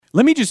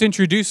Let me just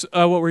introduce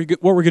what we're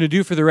going to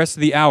do for the rest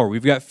of the hour.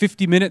 We've got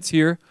 50 minutes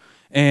here,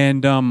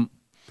 and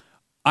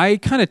I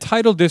kind of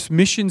titled this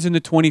 "Missions in the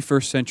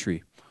 21st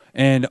Century,"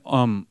 and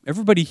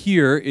everybody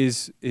here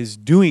is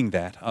doing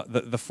that.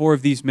 The four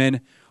of these men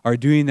are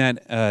doing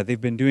that.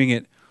 They've been doing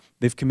it.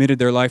 They've committed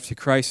their life to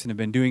Christ and have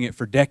been doing it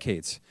for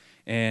decades.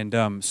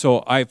 And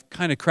so I've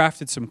kind of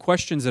crafted some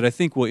questions that I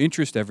think will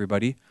interest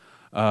everybody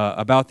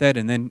about that.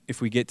 And then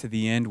if we get to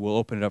the end, we'll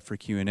open it up for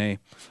Q&A.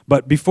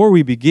 But before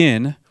we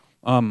begin,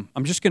 I'm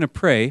just going to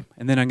pray,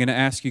 and then I'm going to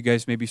ask you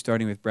guys, maybe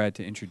starting with Brad,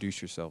 to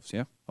introduce yourselves.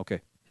 Yeah?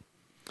 Okay.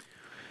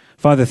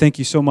 Father, thank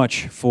you so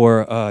much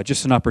for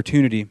just an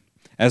opportunity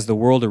as the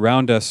world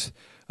around us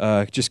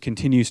just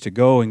continues to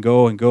go and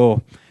go and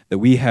go, that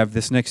we have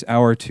this next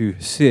hour to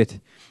sit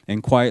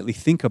and quietly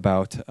think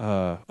about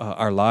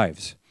our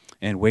lives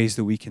and ways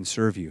that we can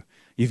serve you.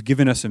 You've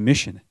given us a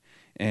mission,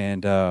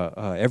 and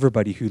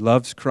everybody who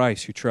loves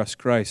Christ, who trusts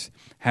Christ,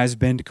 has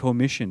been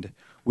commissioned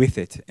with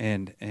it.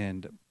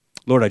 And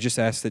Lord, I just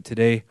ask that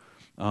today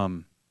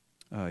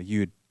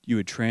you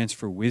would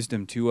transfer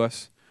wisdom to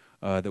us,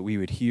 that we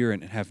would hear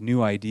and have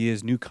new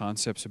ideas, new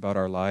concepts about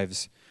our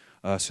lives,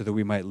 so that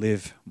we might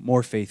live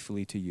more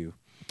faithfully to you.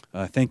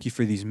 Thank you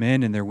for these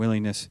men and their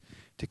willingness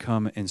to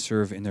come and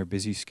serve in their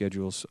busy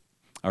schedules,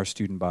 our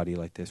student body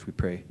like this. We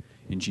pray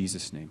in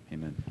Jesus' name.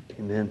 Amen.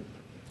 Amen.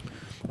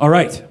 All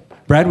right.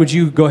 Brad, would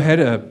you go ahead?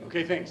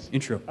 Okay, thanks.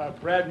 Intro.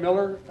 Brad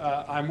Miller.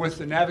 I'm with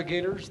the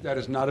Navigators. That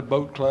is not a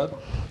boat club.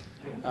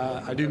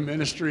 I do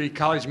ministry,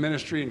 college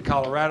ministry in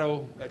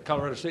Colorado, at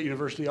Colorado State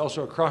University,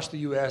 also across the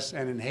U.S.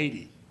 and in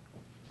Haiti.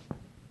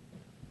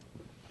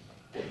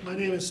 My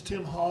name is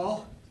Tim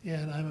Hall,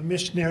 and I'm a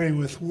missionary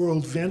with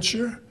World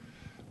Venture.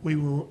 We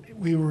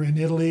were in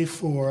Italy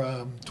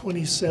for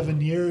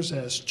 27 years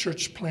as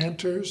church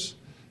planters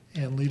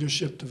and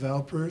leadership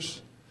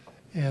developers,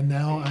 and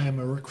now I am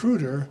a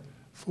recruiter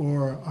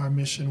for our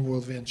mission,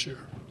 World Venture.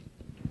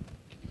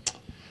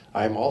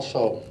 I'm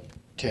also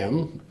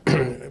Tim.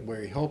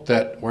 We hope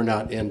that we're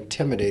not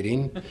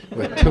intimidating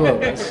with two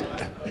of us.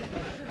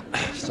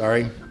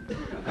 Sorry.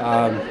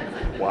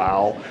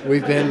 Wow.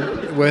 We've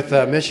been with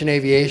Mission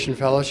Aviation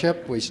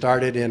Fellowship. We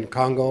started in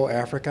Congo,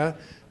 Africa,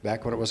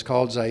 back when it was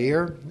called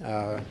Zaire.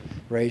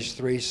 Raised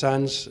 3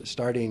 sons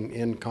starting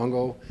in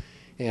Congo,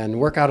 and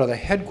work out of the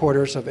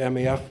headquarters of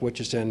MAF, which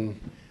is in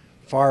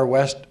far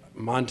west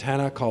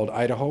Montana, called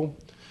Idaho.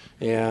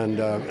 And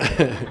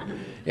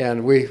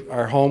and we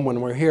are home when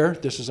we're here.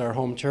 This is our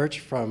home church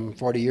from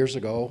 40 years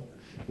ago.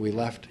 We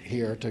left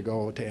here to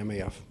go to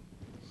MAF.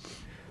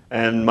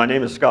 And my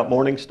name is Scott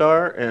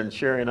Morningstar, and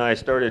Sherry and I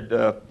started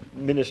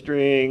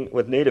ministering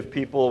with Native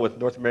people with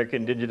North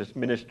American Indigenous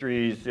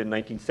Ministries in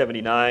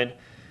 1979,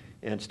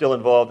 and still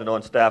involved and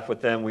on staff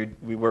with them.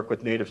 We work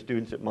with Native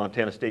students at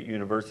Montana State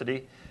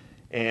University,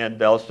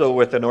 and also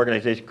with an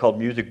organization called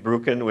Music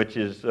Brucken, which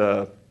is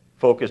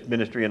focused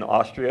ministry in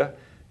Austria,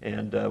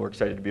 and we're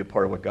excited to be a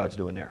part of what God's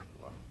doing there.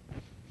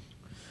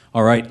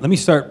 All right. Let me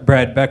start,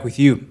 Brad, back with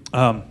you.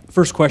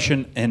 First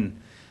question,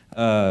 and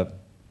I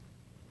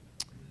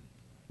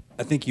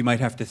think you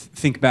might have to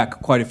think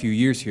back quite a few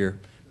years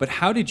here, but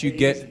how did you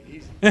get...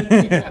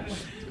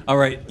 All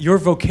right, your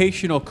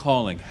vocational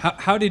calling.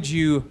 How did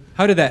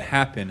that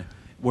happen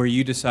where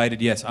you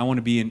decided, yes, I want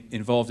to be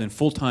involved in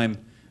full-time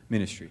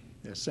ministry?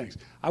 Yes, thanks.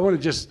 I want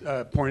to just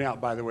point out,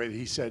 by the way, that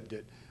he said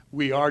that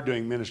we are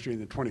doing ministry in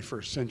the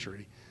 21st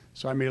century.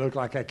 So I may look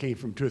like I came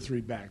from 2 or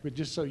 3 back, but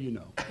just so you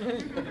know.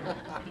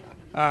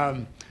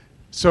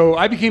 So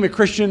I became a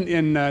Christian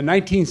in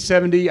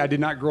 1970. I did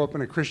not grow up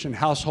in a Christian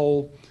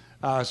household,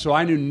 so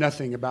I knew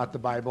nothing about the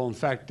Bible. In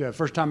fact,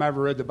 first time I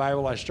ever read the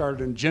Bible, I started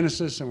in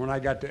Genesis, and when I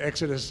got to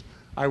Exodus,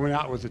 I went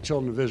out with the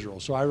children of Israel.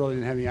 So I really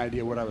didn't have any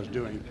idea what I was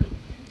doing.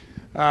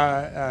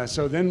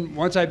 So then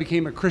once I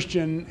became a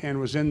Christian and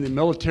was in the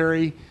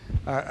military,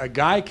 a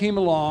guy came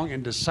along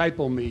and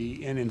discipled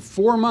me, and in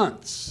 4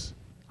 months,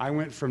 I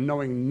went from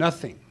knowing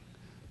nothing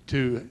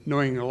to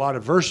knowing a lot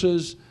of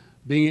verses,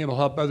 being able to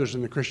help others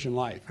in the Christian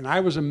life. And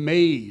I was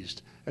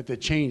amazed at the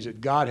change that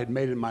God had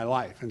made in my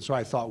life. And so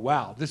I thought,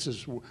 wow, this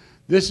is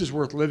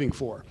worth living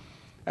for.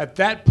 At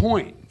that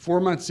point, 4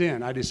 months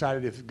in, I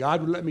decided if God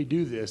would let me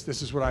do this,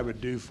 this is what I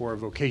would do for a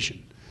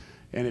vocation.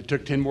 And it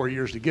took 10 more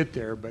years to get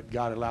there, but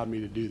God allowed me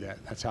to do that.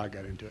 That's how I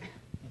got into it.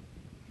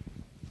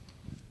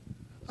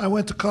 I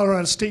went to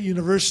Colorado State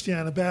University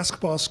on a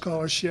basketball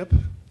scholarship.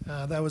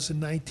 That was in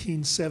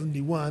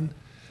 1971,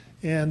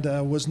 and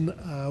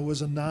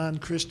was a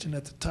non-Christian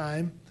at the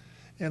time.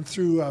 And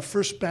through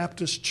First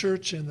Baptist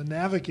Church and the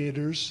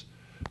Navigators,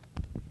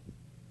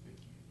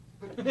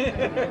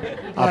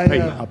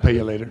 I'll pay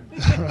you later.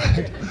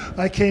 Right,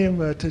 I came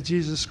to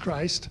Jesus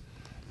Christ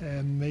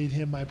and made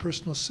him my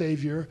personal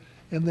Savior.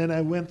 And then I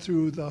went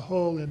through the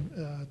whole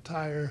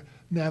entire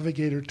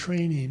Navigator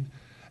training.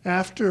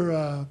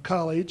 After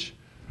college,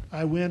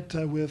 I went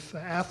with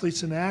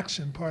Athletes in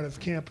Action, part of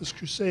Campus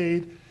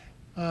Crusade,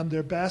 on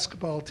their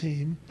basketball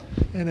team.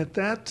 And at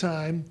that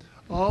time,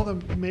 all the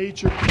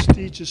major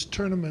prestigious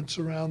tournaments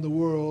around the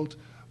world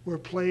were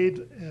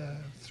played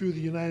through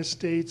the United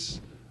States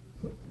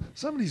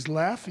Somebody's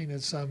laughing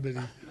at somebody.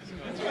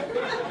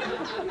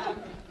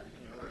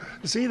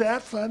 Is he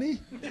that funny?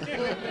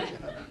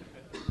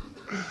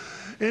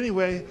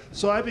 Anyway,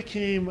 so I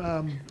became,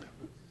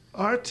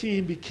 our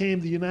team became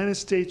the United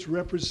States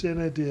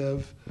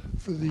representative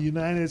for the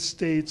United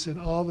States in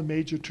all the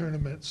major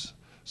tournaments.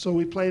 So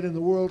we played in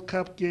the World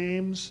Cup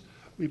games.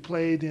 We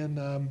played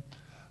in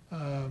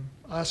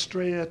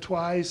Australia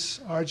twice,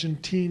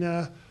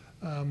 Argentina,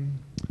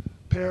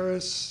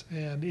 Paris,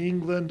 and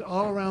England,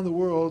 all around the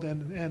world.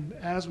 And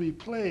as we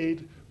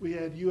played, we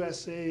had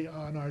USA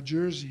on our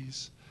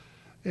jerseys.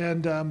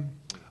 And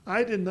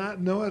I did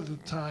not know at the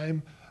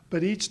time,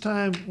 but each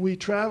time we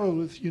traveled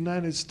with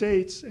United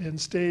States and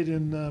stayed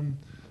in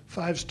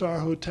five-star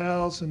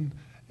hotels and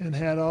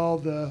had all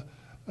the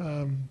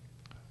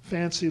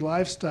fancy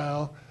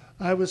lifestyle,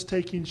 I was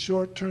taking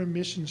short-term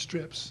mission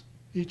trips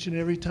each and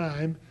every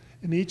time.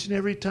 And each and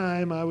every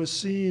time I was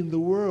seeing the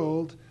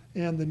world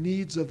and the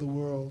needs of the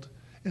world.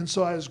 And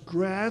so I was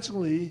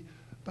gradually,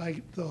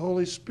 by the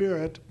Holy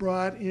Spirit,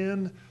 brought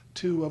in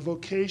to a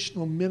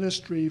vocational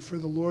ministry for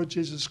the Lord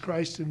Jesus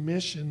Christ in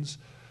missions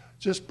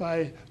just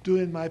by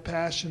doing my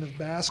passion of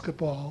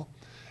basketball.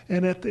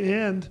 And at the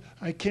end,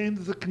 I came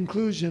to the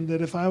conclusion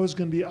that if I was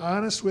going to be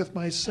honest with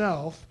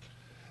myself,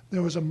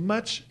 there was a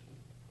much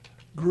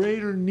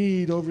greater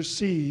need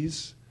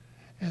overseas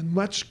and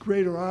much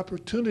greater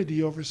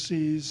opportunity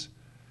overseas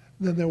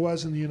than there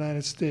was in the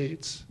United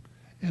States.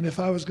 And if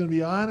I was going to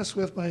be honest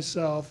with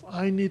myself,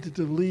 I needed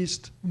to at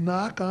least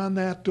knock on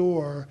that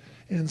door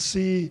and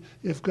see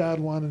if God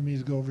wanted me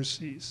to go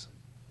overseas.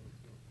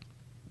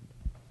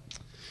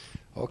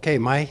 Okay,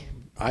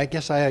 I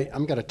guess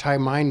I'm going to tie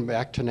mine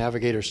back to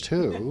Navigators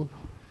too,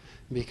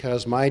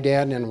 because my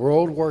dad in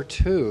World War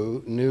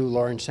II knew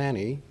Lawrence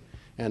Sanney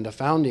and the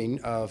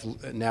founding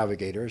of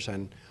Navigators,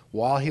 and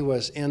while he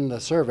was in the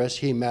service,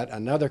 he met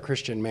another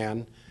Christian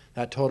man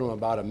that told him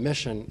about a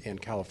mission in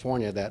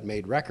California that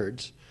made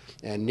records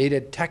and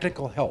needed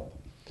technical help.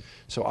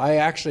 So I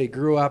actually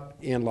grew up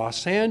in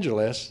Los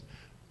Angeles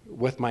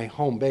with my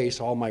home base,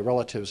 all my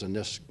relatives in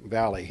this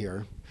valley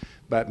here.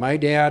 But my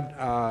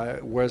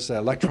dad was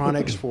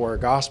electronics for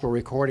gospel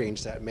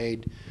recordings that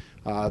made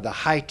the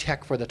high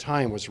tech for the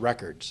time was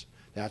records.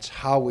 That's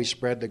how we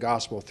spread the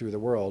gospel through the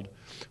world,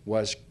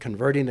 was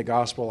converting the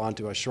gospel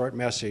onto a short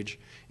message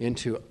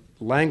into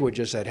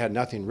languages that had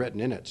nothing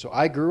written in it. So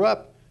I grew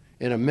up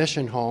in a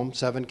mission home,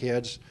 7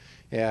 kids,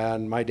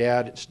 and my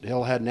dad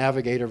still had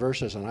Navigator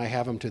verses, and I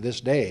have them to this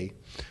day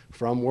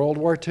from World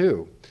War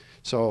II.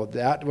 So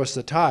that was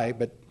the tie,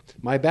 but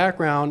my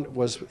background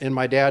was in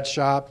my dad's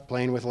shop,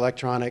 playing with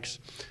electronics.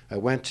 I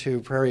went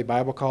to Prairie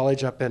Bible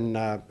College up in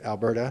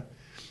Alberta,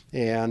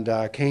 and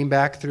came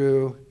back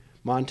through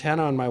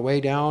Montana on my way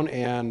down,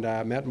 and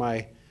met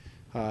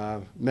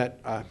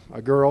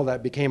a girl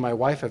that became my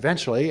wife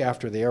eventually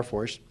after the Air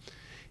Force.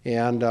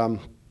 And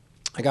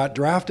I got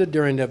drafted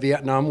during the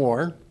Vietnam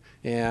War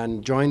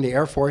and joined the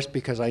Air Force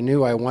because I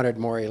knew I wanted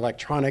more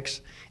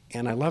electronics,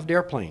 and I loved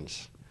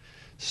airplanes.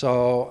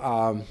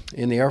 So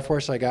in the Air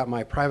Force, I got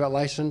my private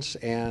license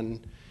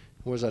and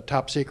was a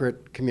top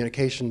secret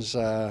communications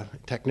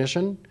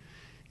technician.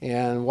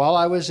 And while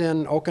I was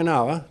in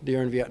Okinawa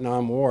during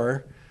Vietnam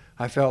War,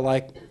 I felt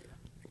like,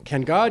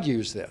 can God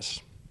use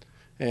this?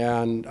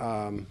 And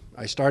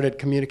I started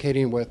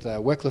communicating with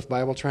Wycliffe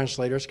Bible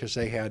translators because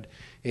they had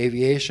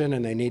aviation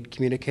and they need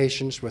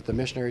communications with the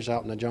missionaries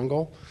out in the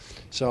jungle.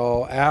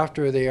 So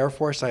after the Air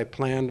Force, I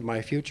planned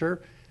my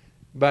future,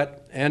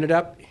 but ended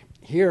up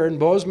here in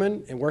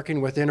Bozeman and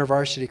working with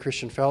InterVarsity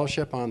Christian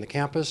Fellowship on the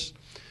campus.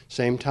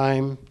 Same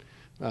time,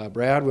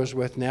 Brad was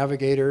with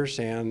Navigators,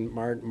 and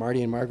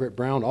Marty and Margaret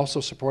Brown also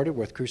supported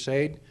with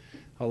Crusade.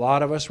 A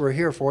lot of us were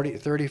here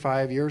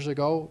 35 years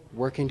ago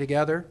working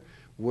together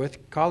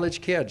with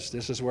college kids.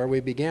 This is where we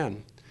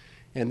began.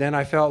 And then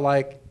I felt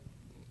like,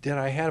 did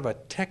I have a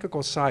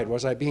technical side?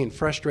 Was I being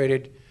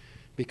frustrated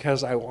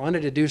because I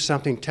wanted to do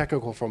something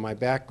technical from my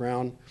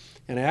background?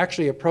 And I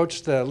actually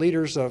approached the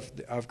leaders of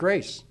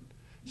Grace,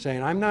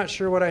 saying, I'm not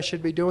sure what I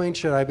should be doing.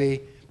 Should I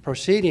be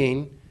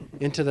proceeding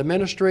into the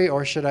ministry,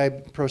 or should I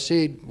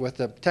proceed with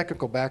the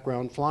technical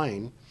background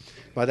flying?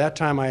 By that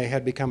time, I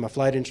had become a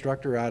flight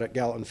instructor out at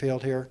Gallatin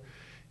Field here.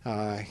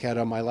 I had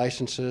all my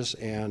licenses,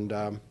 and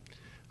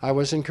I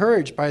was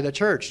encouraged by the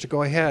church to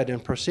go ahead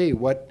and proceed.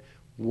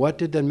 What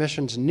did the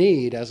missions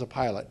need as a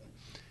pilot?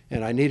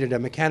 And I needed a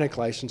mechanic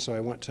license, so I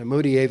went to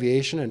Moody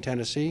Aviation in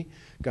Tennessee,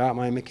 got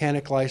my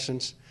mechanic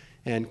license,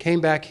 and came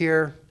back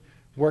here,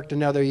 worked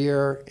another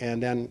year,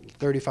 and then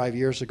 35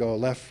 years ago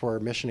left for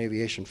Mission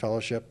Aviation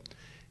Fellowship.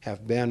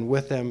 Have been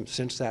with them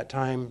since that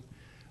time.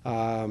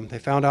 They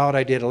found out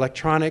I did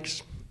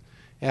electronics,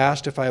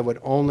 asked if I would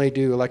only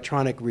do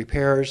electronic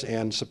repairs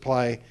and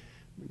supply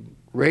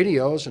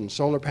radios and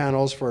solar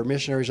panels for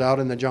missionaries out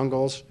in the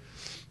jungles.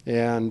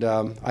 And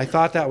I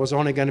thought that was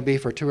only going to be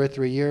for 2 or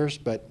 3 years,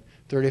 but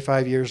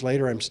 35 years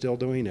later, I'm still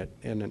doing it,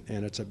 and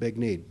it's a big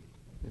need.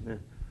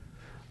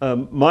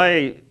 Amen.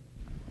 My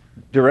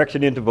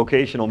direction into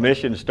vocational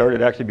mission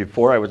started actually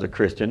before I was a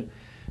Christian.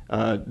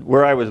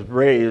 Where I was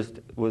raised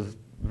was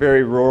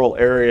very rural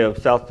area of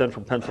south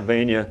central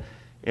Pennsylvania,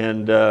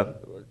 and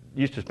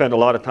used to spend a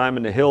lot of time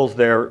in the hills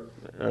there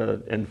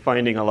and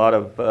finding a lot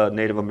of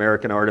Native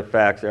American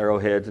artifacts,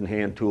 arrowheads and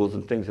hand tools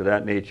and things of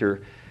that nature.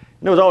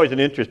 And it was always an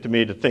interest to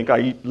me to think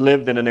I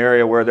lived in an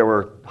area where there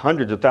were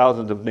hundreds of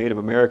thousands of Native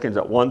Americans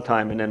at one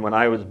time, and then when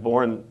I was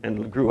born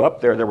and grew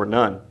up there were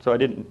none. So I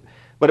didn't,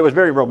 but it was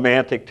very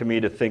romantic to me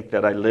to think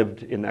that I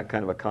lived in that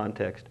kind of a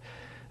context.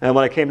 And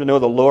when I came to know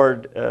the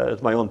Lord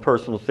as my own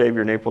personal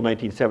Savior in April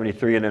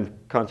 1973, and then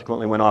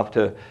consequently went off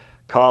to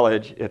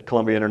college at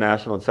Columbia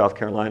International in South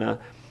Carolina,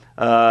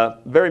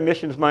 very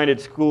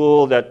missions-minded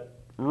school that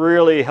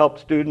really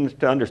helped students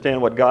to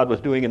understand what God was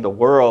doing in the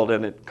world,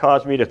 and it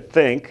caused me to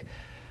think.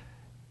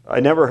 I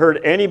never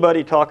heard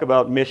anybody talk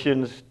about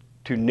missions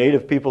to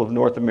Native people of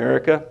North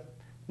America,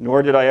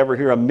 nor did I ever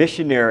hear a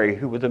missionary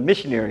who was a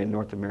missionary in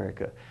North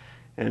America.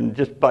 And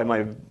just by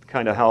my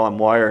kind of how I'm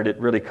wired, it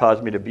really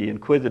caused me to be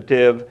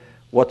inquisitive,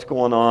 what's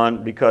going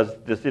on, because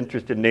this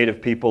interest in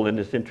Native people and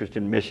this interest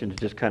in missions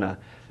just kind of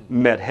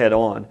met head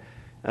on.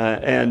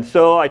 And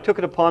so I took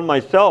it upon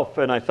myself,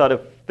 and I thought,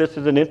 if this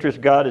is an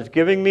interest God is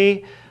giving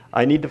me,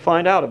 I need to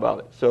find out about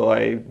it. So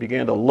I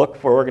began to look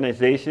for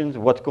organizations,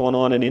 what's going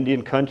on in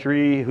Indian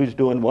country, who's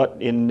doing what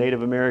in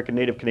Native American,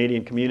 Native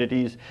Canadian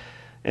communities,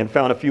 and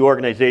found a few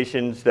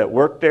organizations that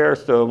worked there.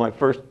 So my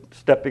first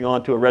stepping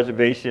onto a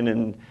reservation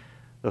in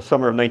the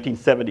summer of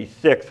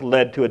 1976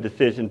 led to a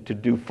decision to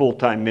do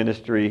full-time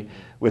ministry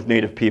with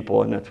Native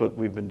people, and that's what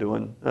we've been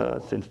doing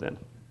since then.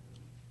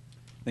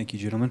 Thank you,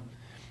 gentlemen.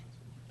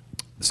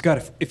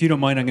 Scott, if you don't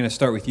mind, I'm going to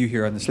start with you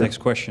here on this next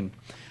question.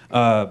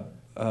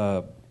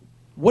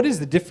 What is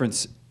the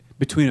difference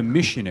between a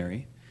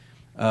missionary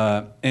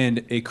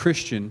and a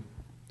Christian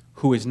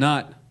who is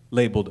not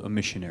labeled a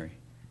missionary?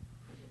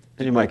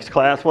 Any of my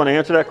class want to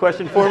answer that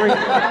question for me?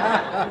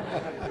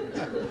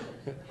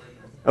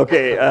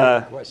 Okay,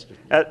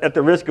 at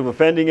the risk of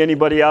offending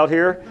anybody out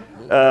here,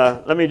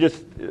 let me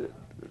just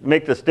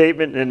make the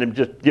statement and then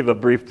just give a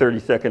brief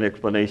 30-second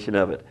explanation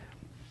of it.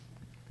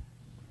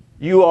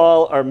 You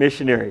all are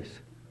missionaries,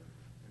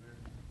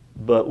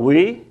 but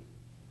we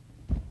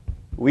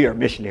are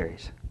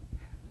missionaries.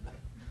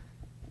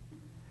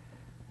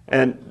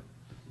 And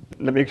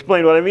let me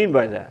explain what I mean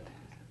by that.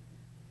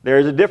 There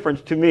is a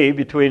difference to me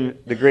between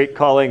the great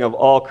calling of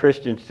all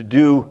Christians to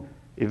do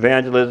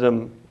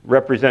evangelism,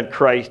 represent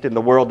Christ in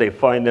the world they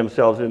find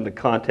themselves in, the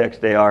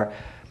context they are.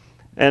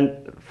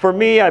 And for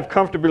me, I've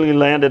comfortably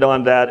landed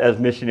on that as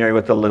missionary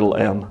with a little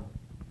m.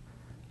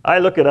 I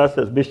look at us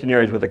as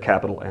missionaries with a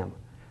capital M.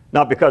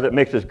 Not because it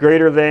makes us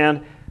greater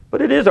than,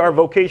 but it is our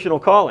vocational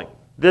calling.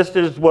 This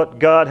is what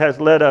God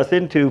has led us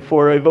into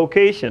for a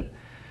vocation.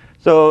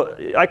 So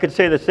I could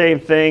say the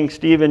same thing.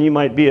 Stephen, you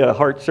might be a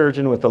heart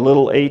surgeon with a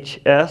little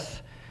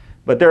HS,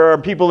 but there are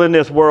people in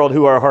this world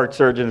who are heart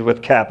surgeons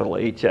with capital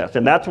HS,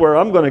 and that's where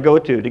I'm going to go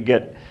to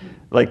get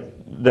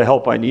the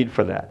help I need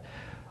for that.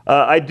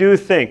 I do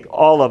think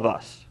all of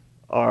us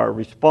are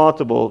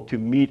responsible to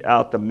meet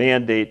out the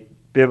mandate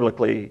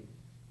biblically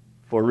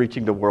for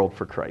reaching the world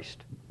for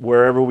Christ,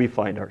 wherever we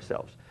find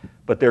ourselves.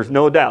 But there's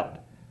no doubt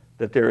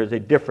that there is a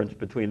difference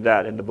between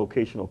that and the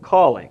vocational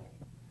calling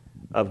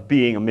of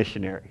being a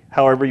missionary,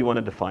 however you want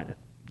to define it.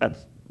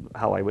 That's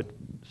how I would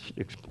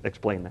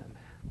explain that.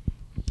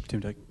 Tim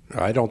Dyke?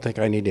 I don't think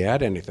I need to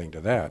add anything to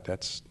that.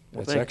 That's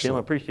Thanks, excellent. Tim. I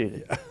appreciate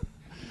it.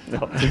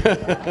 No.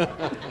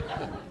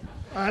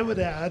 I would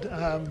add,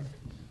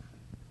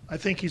 I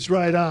think he's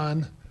right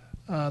on.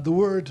 The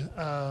word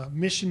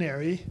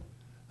missionary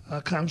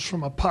comes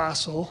from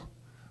apostle,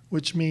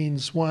 which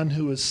means one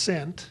who is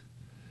sent.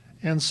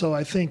 And so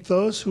I think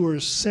those who are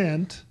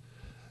sent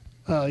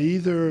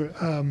either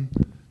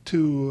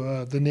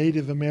to the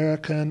Native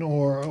American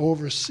or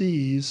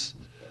overseas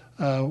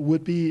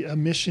would be a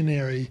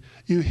missionary.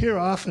 You hear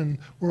often,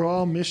 we're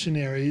all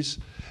missionaries,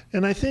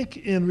 and I think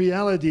in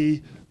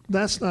reality,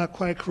 that's not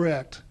quite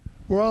correct.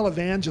 We're all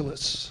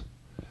evangelists,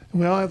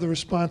 and we all have the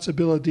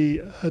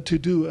responsibility to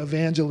do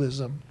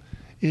evangelism.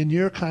 In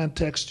your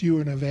context, you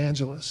are an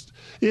evangelist.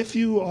 If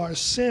you are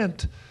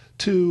sent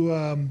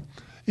to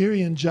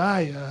Irian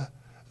Jaya,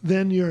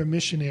 then you're a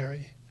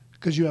missionary,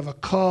 because you have a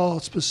call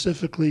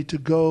specifically to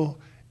go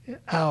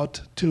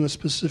out to a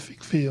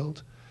specific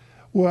field.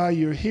 While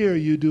you're here,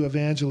 you do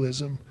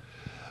evangelism.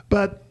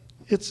 But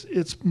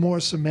it's more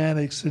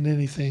semantics than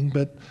anything,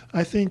 but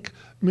I think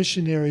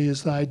missionary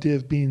is the idea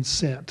of being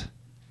sent.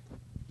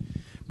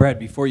 Brad,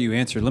 before you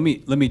answer, let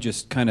me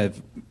just kind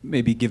of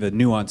maybe give a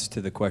nuance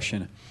to the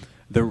question.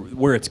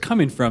 Where it's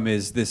coming from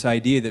is this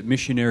idea that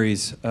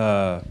missionaries,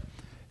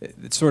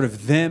 it's sort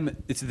of them,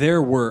 it's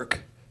their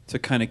work to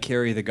kind of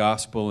carry the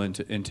gospel and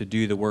to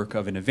do the work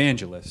of an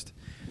evangelist.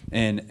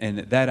 And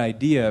that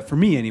idea, for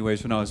me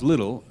anyways, when I was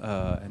little,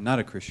 and not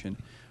a Christian,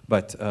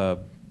 but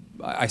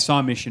I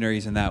saw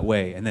missionaries in that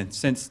way. And then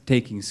since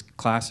taking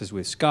classes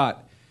with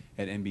Scott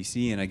at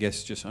NBC, and I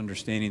guess just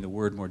understanding the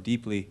word more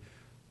deeply,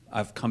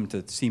 I've come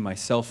to see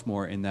myself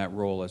more in that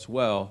role as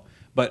well.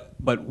 But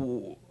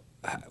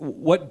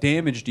what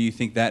damage do you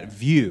think that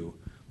view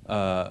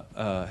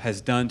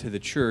has done to the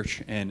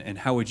church, and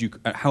how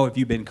have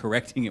you been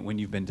correcting it when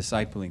you've been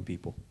discipling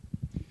people?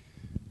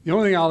 The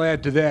only thing I'll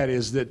add to that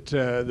is that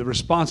the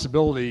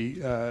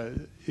responsibility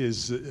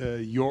is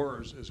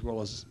yours as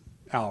well as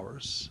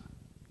ours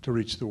to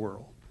reach the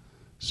world.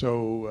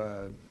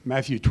 So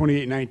Matthew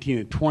 28, 19,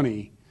 and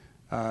 20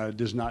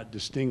 does not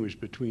distinguish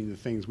between the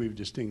things we've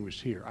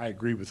distinguished here. I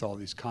agree with all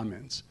these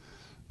comments.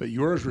 But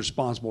you're as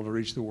responsible to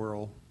reach the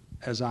world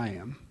as I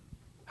am.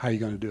 How are you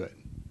going to do it?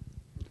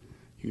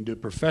 You can do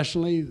it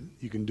professionally.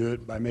 You can do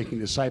it by making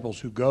disciples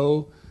who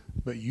go.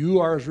 But you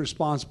are as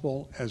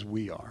responsible as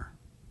we are.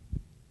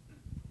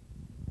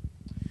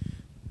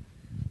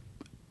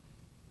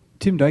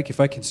 Tim Dyke, if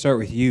I can start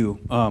with you.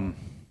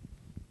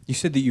 You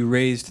said that you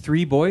raised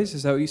 3 boys.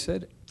 Is that what you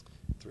said?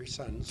 3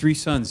 sons. 3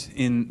 sons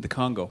in the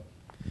Congo.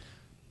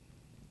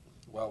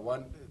 Well,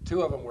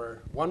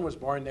 one was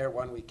born there,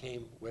 one we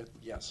came with,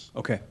 yes.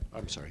 Okay.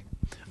 I'm sorry.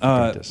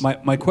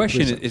 My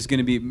question is going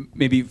to be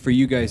maybe for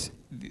you guys,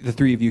 the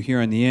 3 of you here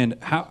on the end.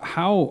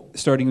 How,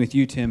 starting with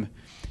you, Tim,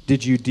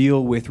 did you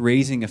deal with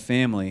raising a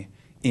family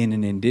in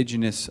an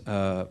indigenous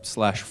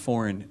 /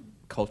 foreign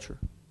culture?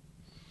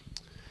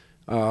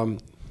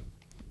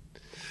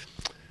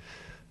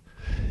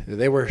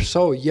 They were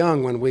so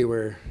young when we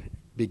were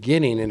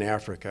beginning in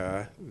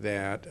Africa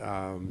that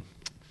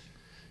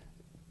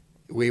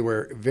we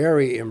were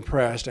very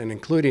impressed, and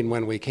including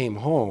when we came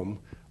home,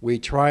 we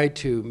tried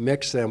to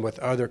mix them with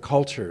other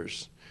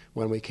cultures.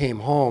 When we came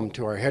home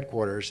to our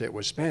headquarters, it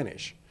was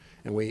Spanish,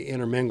 and we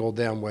intermingled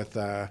them with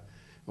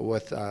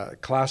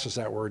classes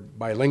that were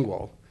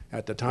bilingual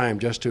at the time,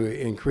 just to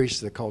increase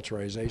the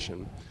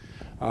culturalization.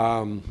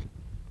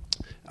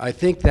 I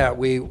think that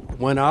we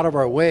went out of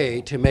our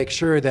way to make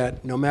sure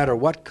that no matter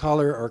what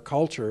color or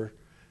culture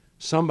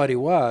somebody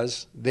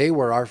was, they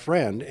were our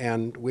friend,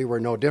 and we were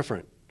no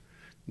different.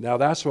 Now,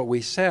 that's what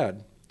we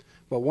said.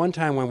 But one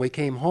time when we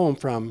came home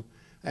from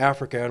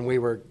Africa and we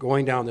were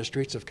going down the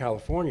streets of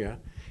California,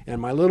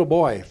 and my little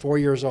boy, 4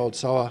 years old,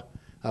 saw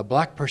a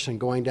black person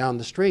going down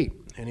the street,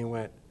 and he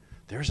went,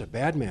 "There's a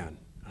bad man."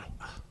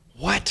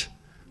 What?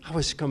 I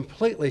was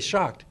completely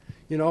shocked.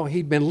 You know,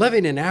 he'd been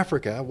living in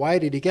Africa. Why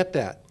did he get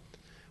that?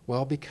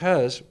 Well,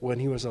 because when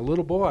he was a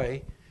little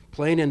boy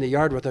playing in the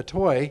yard with a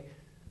toy,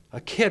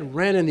 a kid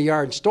ran in the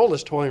yard and stole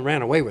his toy and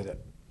ran away with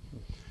it.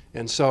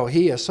 And so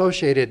he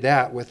associated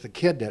that with the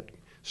kid that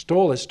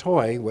stole his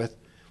toy with,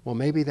 well,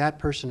 maybe that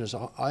person is,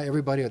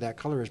 everybody of that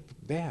color is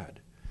bad.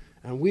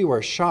 And we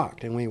were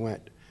shocked, and we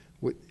went,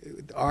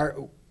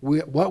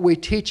 what we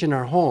teach in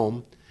our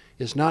home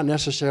is not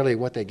necessarily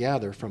what they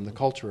gather from the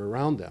culture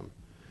around them.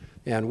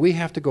 And we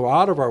have to go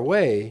out of our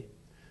way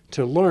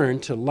to learn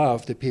to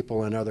love the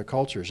people in other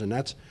cultures. And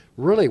that's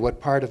really what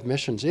part of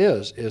missions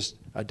is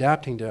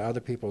adapting to other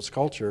people's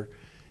culture,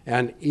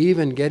 and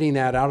even getting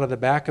that out of the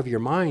back of your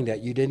mind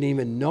that you didn't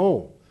even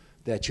know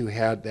that you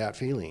had that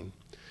feeling.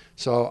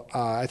 So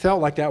I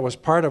felt like that was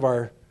part of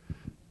our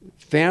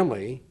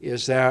family,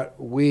 is that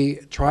we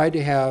tried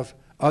to have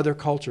other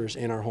cultures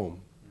in our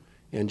home.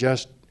 And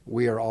just,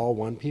 we are all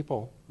one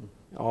people,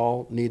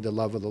 all need the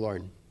love of the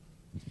Lord.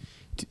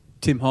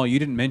 Tim Hall, you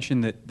didn't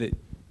mention that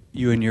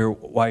you and your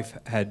wife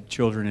had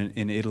children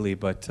in Italy,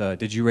 but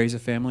did you raise a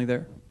family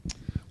there?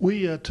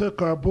 We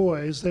took our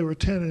boys. They were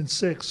 10 and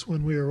 6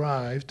 when we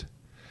arrived,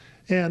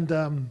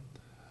 and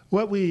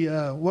what we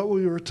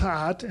were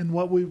taught and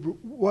what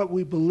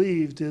we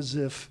believed is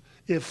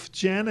if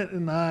Janet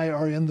and I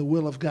are in the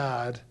will of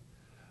God,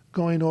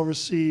 going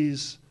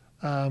overseas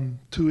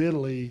to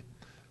Italy,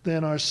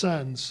 then our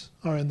sons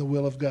are in the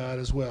will of God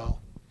as well,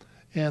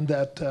 and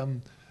that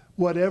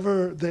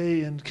whatever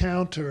they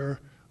encounter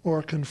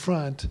or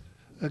confront,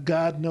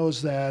 God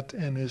knows that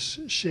and is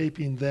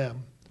shaping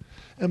them.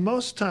 And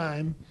most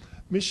time,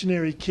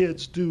 missionary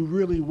kids do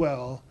really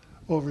well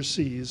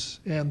overseas,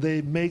 and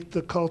they make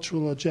the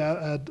cultural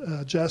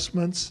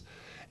adjustments,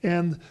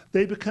 and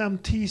they become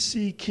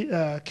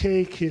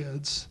TCK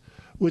kids,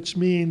 which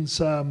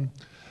means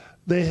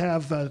they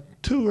have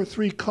 2 or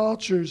 3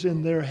 cultures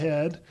in their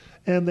head,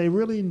 and they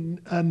really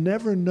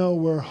never know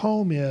where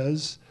home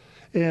is,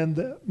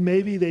 and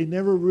maybe they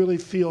never really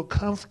feel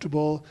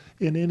comfortable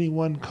in any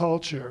one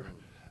culture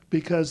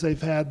because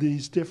they've had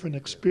these different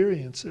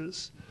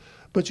experiences.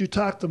 But you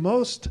talk to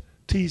most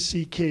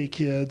TCK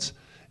kids,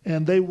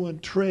 and they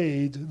wouldn't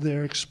trade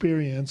their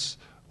experience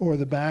or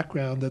the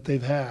background that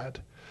they've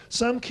had.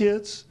 Some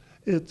kids,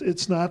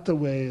 it's not the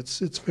way. It's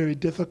very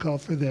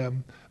difficult for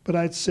them. But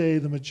I'd say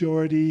the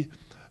majority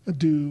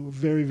do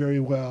very, very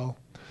well.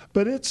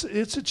 But it's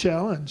a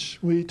challenge.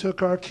 We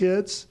took our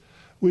kids.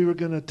 We were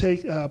going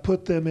to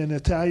put them in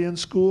Italian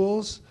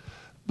schools,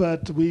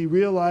 but we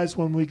realized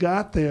when we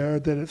got there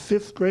that at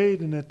 5th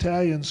grade in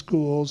Italian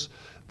schools,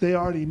 they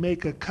already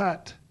make a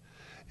cut.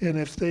 And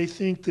if they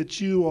think that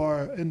you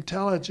are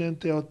intelligent,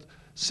 they'll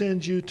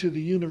send you to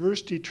the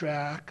university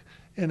track.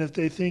 And if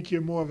they think you're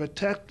more of a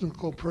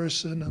technical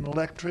person, an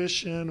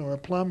electrician or a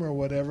plumber or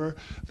whatever,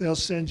 they'll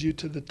send you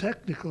to the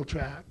technical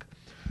track.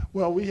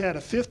 Well, we had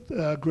a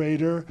 5th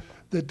grader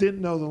that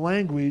didn't know the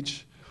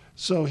language,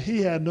 so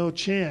he had no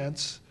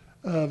chance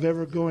of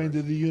ever going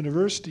to the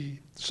university.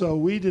 So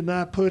we did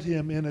not put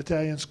him in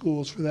Italian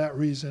schools for that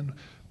reason.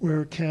 We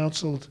were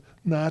counseled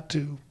not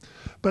to.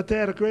 But they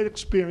had a great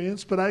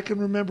experience. But I can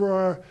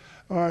remember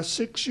our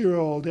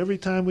 6-year-old, every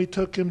time we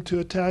took him to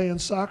Italian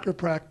soccer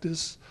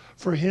practice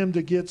for him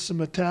to get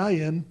some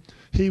Italian,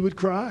 he would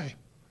cry.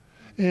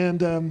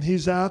 And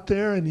he's out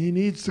there and he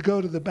needs to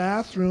go to the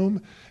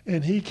bathroom,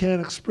 and he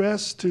can't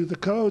express to the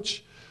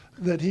coach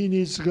that he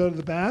needs to go to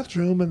the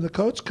bathroom. And the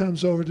coach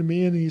comes over to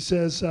me and he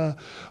says,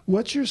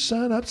 what's your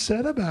son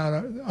upset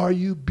about? Are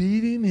you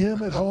beating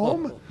him at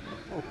home?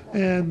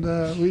 And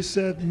we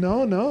said,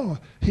 no,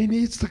 he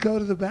needs to go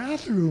to the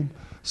bathroom.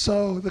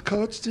 So the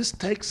coach just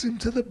takes him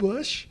to the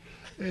bush,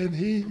 and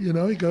he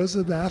goes to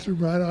the bathroom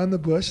right on the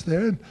bush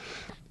there.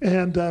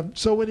 And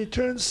so when he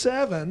turns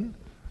 7,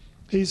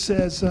 he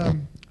says,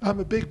 I'm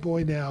a big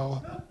boy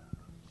now,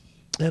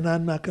 and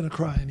I'm not going to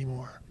cry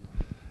anymore.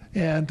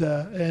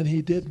 And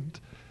he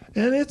didn't.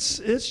 And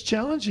it's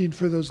challenging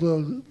for those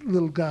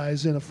little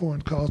guys in a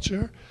foreign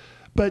culture.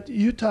 But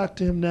you talk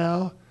to him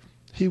now,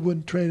 he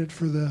wouldn't trade it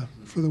for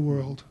the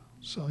world.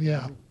 So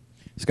yeah.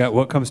 Scott,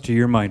 what comes to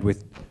your mind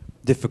with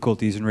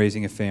difficulties in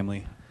raising a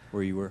family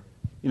where you were?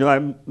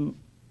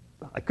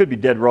 I could be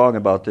dead wrong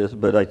about this,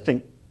 but I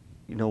think,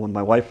 when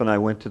my wife and I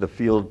went to the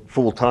field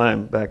full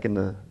time back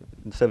in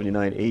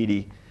 79,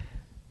 80,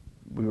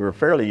 we were a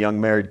fairly young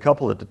married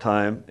couple at the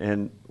time,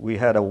 and we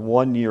had a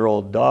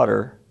 1-year-old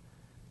daughter,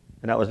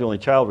 and that was the only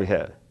child we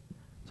had.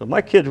 So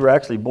my kids were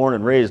actually born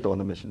and raised on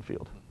the mission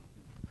field.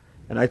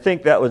 And I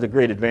think that was a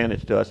great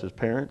advantage to us as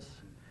parents,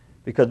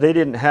 because they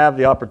didn't have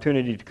the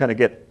opportunity to kind of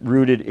get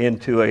rooted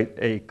into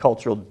a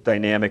cultural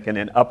dynamic and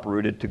then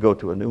uprooted to go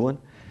to a new one.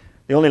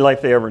 The only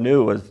life they ever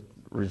knew was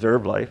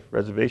reserve life,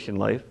 reservation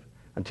life,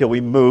 until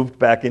we moved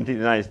back into the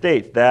United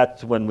States.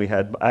 That's when we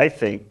had, I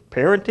think,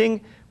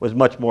 parenting was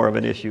much more of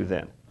an issue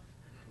then.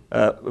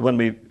 When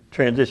we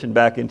transitioned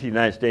back into the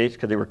United States,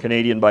 because they were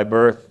Canadian by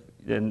birth,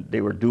 and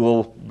they were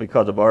dual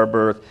because of our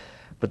birth,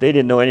 but they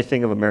didn't know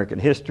anything of American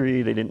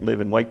history. They didn't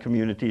live in white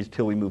communities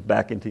till we moved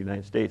back into the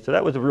United States. So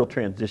that was a real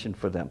transition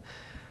for them.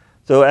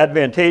 So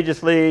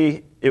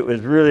advantageously, it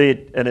was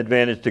really an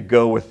advantage to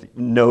go with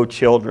no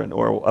children,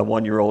 or a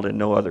 1-year-old and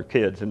no other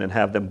kids, and then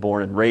have them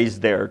born and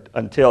raised there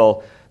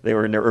until they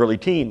were in their early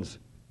teens.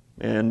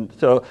 And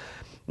so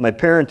my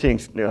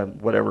parenting,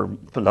 whatever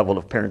level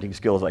of parenting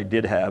skills I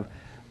did have,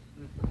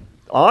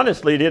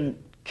 honestly didn't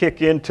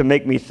kick in to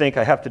make me think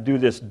I have to do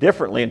this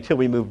differently until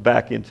we moved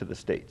back into the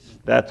States.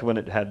 That's when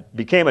it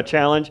became a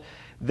challenge.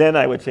 Then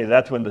I would say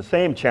that's when the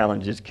same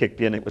challenges kicked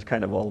in. It was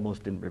kind of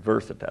almost in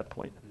reverse at that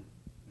point.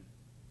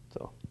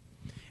 So.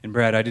 And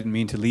Brad, I didn't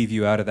mean to leave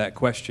you out of that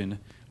question,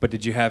 but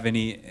did you have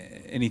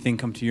anything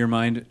come to your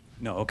mind?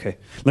 No, okay.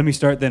 Let me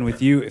start then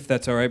with you, if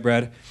that's all right,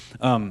 Brad.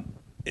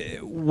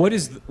 What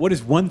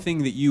is one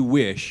thing that you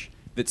wish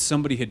that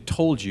somebody had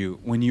told you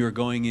when you were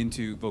going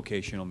into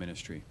vocational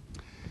ministry?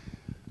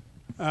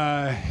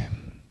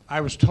 I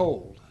was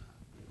told,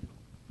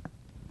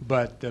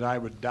 but that I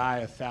would die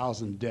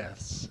 1,000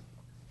 deaths.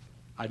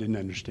 I didn't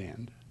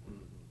understand.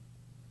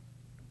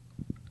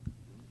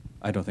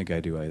 I don't think I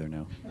do either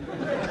now.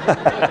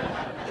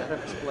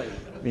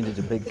 Means it's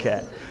a big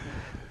cat.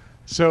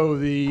 So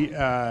the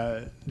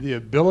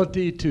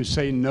ability to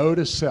say no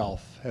to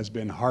self has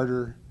been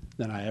harder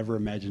than I ever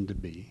imagined to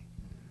be.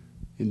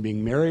 In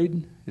being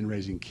married, in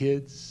raising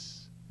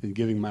kids, in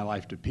giving my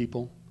life to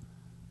people,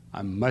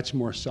 I'm much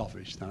more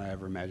selfish than I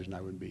ever imagined I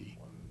would be,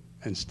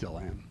 and still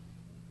am.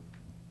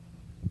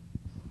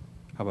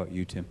 How about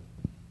you, Tim?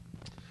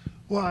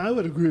 Well, I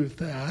would agree with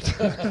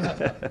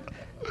that.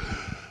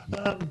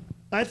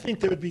 I think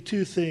there would be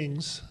 2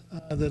 things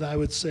that I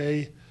would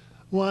say.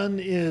 One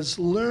is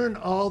learn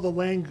all the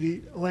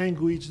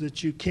language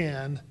that you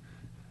can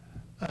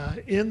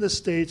in the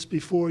States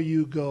before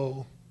you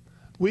go.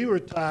 We were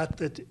taught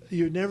that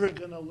you're never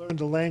going to learn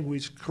the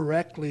language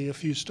correctly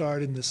if you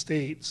start in the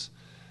States,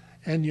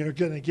 and you're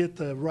going to get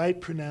the right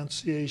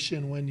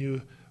pronunciation when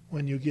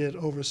you get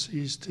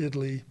overseas to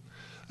Italy.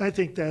 I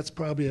think that's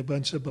probably a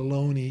bunch of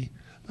baloney.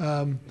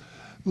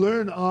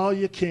 Learn all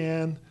you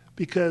can,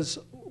 because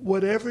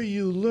whatever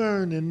you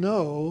learn and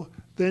know,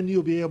 then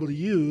you'll be able to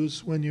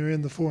use when you're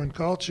in the foreign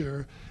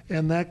culture,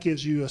 and that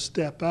gives you a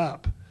step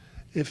up.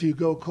 If you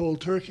go cold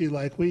turkey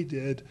like we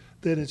did,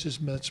 then it's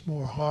just much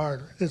more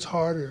harder. It's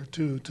harder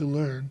to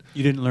learn.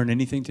 You didn't learn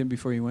anything, Tim,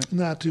 before you went?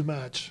 Not too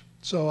much.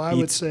 So I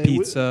would say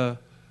pizza.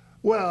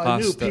 Well, pasta. I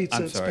knew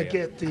pizza, I'm sorry,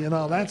 spaghetti, and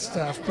all that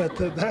stuff, but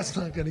that's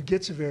not going to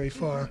get you very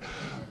far.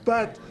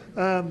 But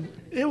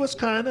it was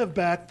kind of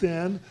back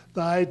then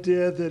the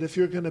idea that if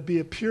you're going to be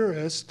a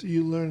purist,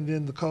 you learn it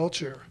in the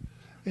culture.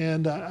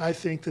 And I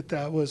think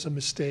that was a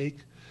mistake.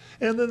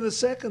 And then the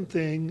second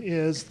thing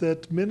is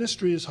that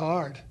ministry is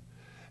hard.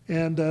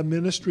 And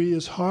ministry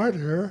is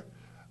harder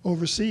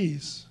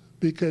overseas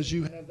because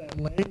you have that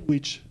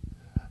language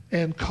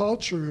and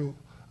cultural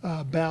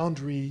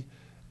boundary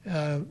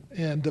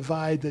and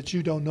divide that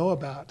you don't know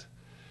about.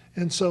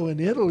 And so in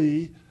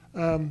Italy,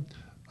 a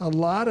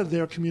lot of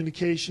their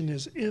communication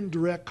is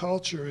indirect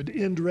culture and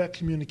indirect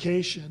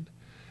communication.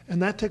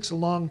 And that takes a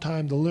long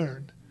time to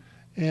learn.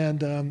 And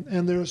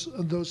there's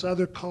those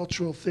other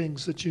cultural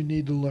things that you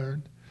need to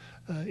learn.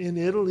 In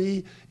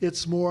Italy,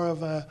 it's more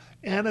of an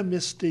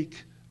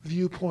animistic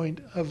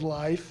viewpoint of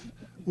life,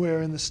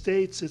 where in the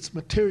States it's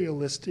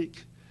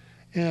materialistic.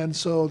 And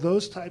so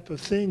those type of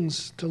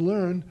things to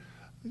learn,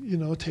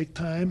 take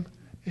time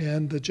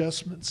and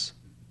adjustments.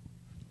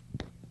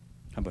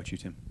 How about you,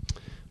 Tim?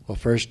 Well,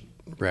 first,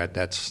 Brad,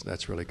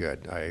 that's really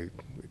good. I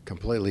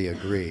completely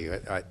agree.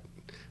 I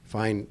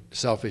find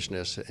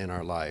selfishness in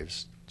our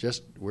lives.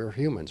 Just, we're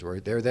humans.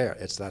 They're there.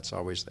 That's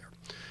always there.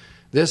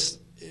 This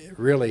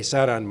really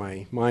sat on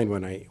my mind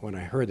when I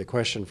heard the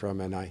question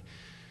from, and I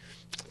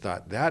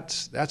thought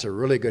that's a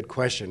really good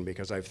question,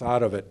 because I've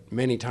thought of it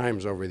many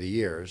times over the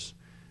years.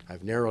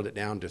 I've narrowed it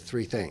down to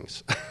 3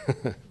 things.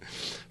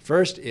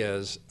 First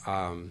is,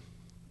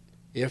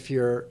 if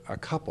you're a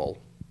couple,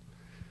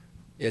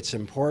 it's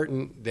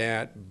important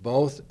that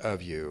both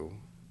of you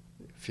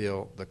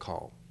feel the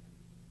call.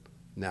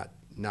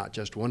 Not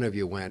just one of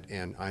you went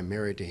and I'm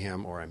married to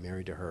him or I'm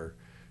married to her,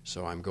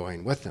 so I'm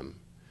going with them.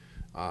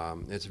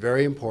 It's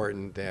very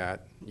important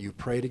that you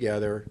pray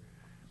together.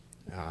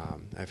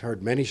 I've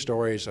heard many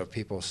stories of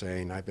people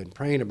saying, I've been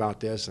praying about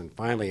this, and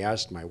finally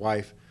asked my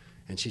wife,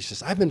 and she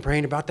says, I've been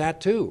praying about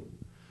that too.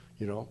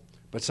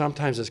 But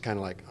sometimes it's kind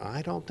of like,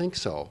 I don't think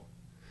so.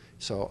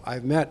 So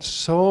I've met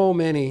so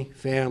many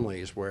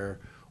families where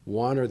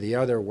one or the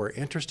other were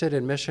interested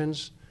in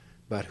missions,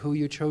 but who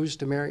you choose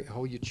to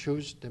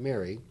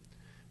marry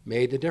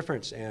made the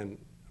difference, and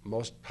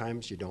most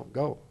times you don't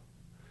go.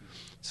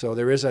 So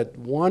there is a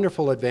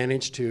wonderful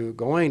advantage to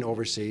going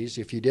overseas.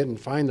 If you didn't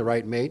find the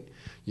right mate,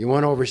 you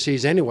went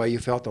overseas anyway, you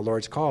felt the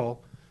Lord's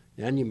call,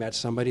 and you met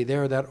somebody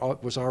there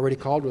that was already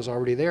called, was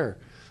already there.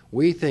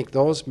 We think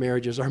those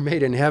marriages are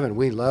made in heaven.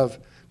 We love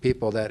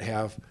people that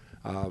have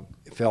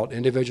felt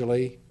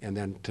individually and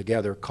then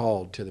together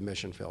called to the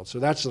mission field. So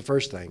that's the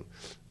first thing.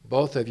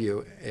 Both of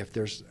you, if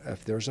there's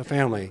a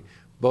family,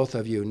 both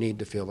of you need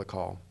to feel the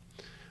call.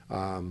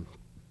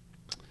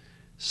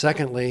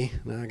 Secondly,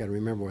 now I got to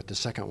remember what the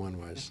second one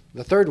was.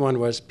 The third one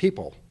was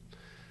people.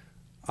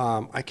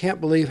 I can't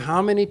believe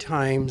how many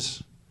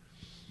times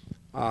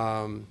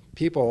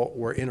people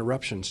were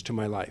interruptions to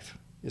my life,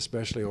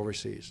 especially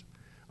overseas.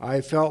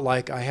 I felt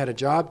like I had a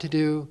job to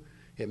do.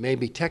 It may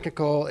be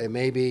technical. It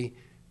may be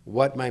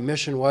what my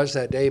mission was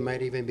that day. It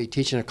might even be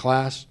teaching a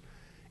class.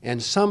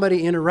 And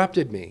somebody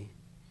interrupted me.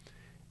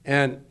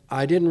 And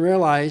I didn't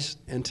realize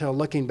until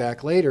looking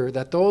back later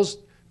that those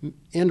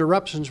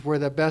interruptions were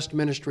the best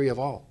ministry of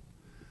all.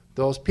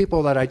 Those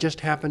people that I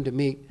just happened to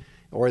meet,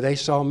 or they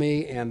saw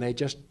me and they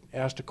just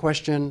asked a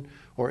question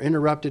or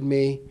interrupted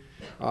me,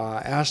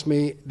 asked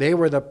me, they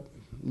were the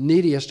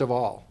neediest of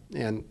all.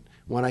 And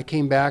when I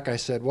came back, I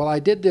said, well, I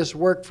did this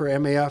work for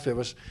MAF. It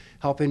was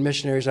helping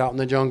missionaries out in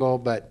the jungle,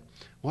 but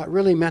what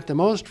really meant the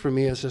most for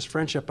me is this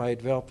friendship I had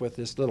developed with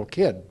this little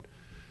kid,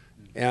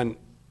 and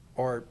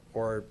or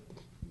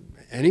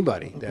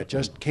anybody that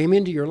just came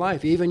into your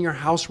life, even your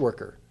house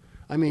worker.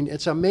 I mean,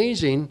 it's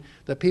amazing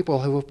the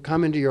people who have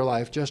come into your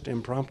life just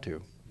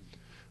impromptu.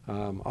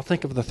 I'll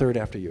think of the third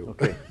after you.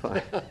 Okay,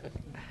 fine.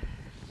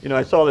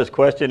 I saw this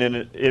question and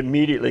it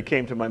immediately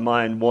came to my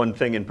mind one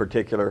thing in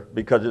particular,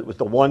 because it was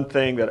the one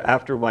thing that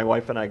after my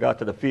wife and I got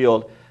to the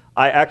field,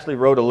 I actually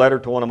wrote a letter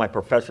to one of my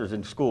professors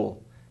in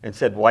school and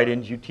said, why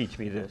didn't you teach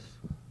me this?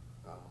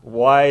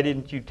 Why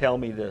didn't you tell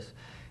me this?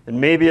 And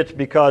maybe it's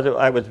because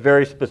I was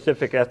very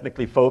specific,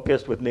 ethnically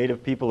focused with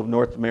Native people of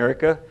North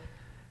America.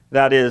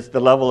 That is the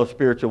level of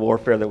spiritual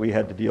warfare that we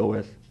had to deal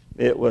with.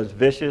 It was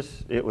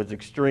vicious, it was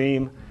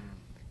extreme,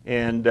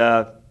 and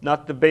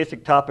not the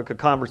basic topic of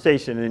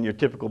conversation in your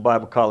typical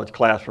Bible college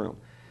classroom,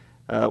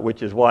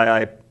 which is why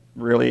I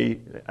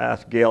really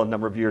asked Gail a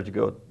number of years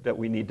ago that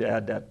we need to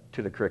add that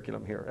to the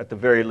curriculum here, at the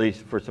very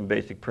least for some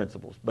basic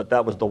principles. But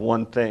that was the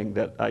one thing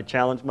that I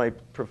challenged my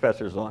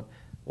professors on.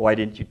 Why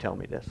didn't you tell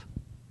me this?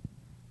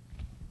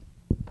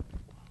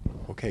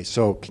 Okay,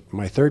 so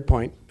my third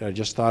point that I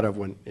just thought of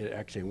when it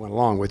actually went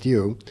along with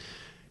you,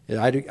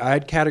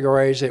 I'd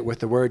categorize it with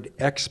the word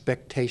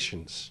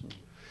expectations.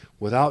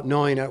 Without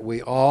knowing it,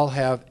 we all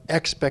have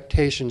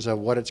expectations of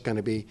what it's going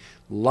to be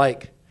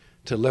like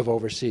to live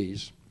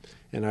overseas.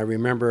 And I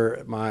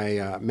remember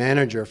my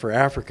manager for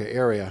Africa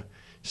area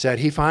said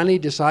he finally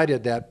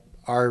decided that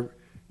our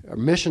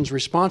mission's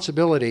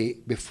responsibility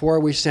before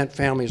we sent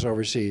families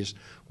overseas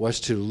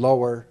was to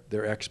lower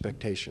their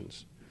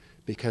expectations,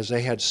 because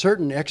they had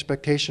certain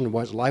expectation of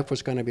what life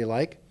was going to be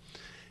like.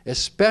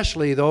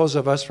 Especially those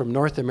of us from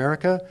North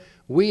America,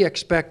 we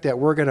expect that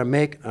we're going to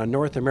make a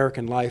North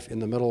American life in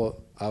the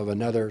middle of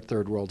another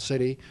third world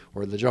city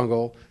or the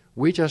jungle.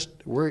 We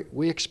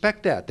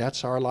expect that.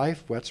 That's our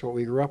life. That's what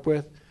we grew up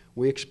with.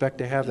 We expect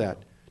to have that.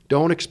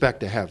 Don't expect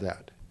to have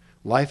that.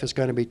 Life is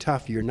going to be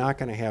tough. You're not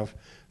going to have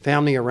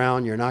family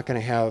around. You're not going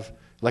to have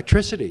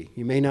electricity.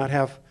 You may not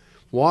have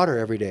water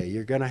every day.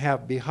 You're going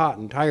to be hot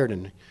and tired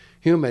and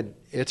humid.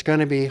 It's going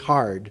to be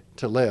hard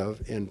to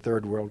live in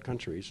third world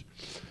countries.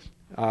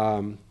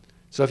 So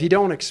if you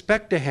don't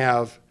expect to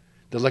have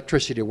the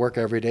electricity to work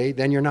every day,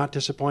 then you're not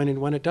disappointed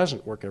when it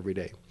doesn't work every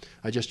day.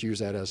 I just use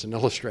that as an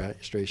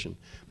illustration.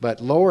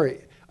 But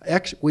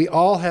we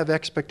all have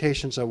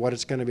expectations of what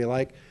it's going to be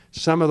like.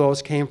 Some of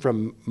those came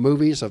from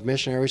movies of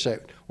missionaries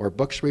or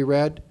books we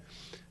read.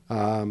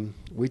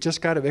 We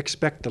just got to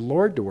expect the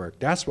Lord to work.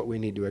 That's what we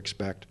need to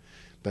expect.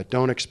 But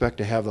don't expect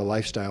to have the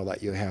lifestyle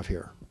that you have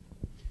here.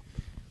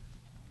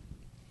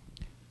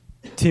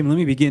 Tim, let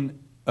me begin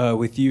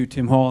with you,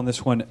 Tim Hall, on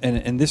this one.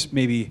 And this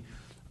maybe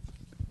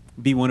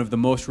be one of the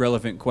most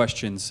relevant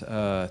questions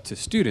to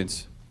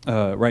students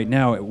right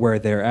now where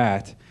they're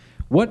at.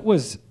 What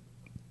was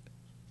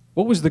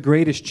the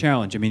greatest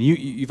challenge? I mean,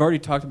 you've already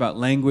talked about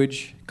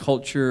language,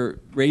 culture,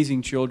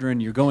 raising children.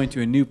 You're going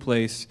to a new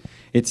place.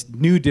 It's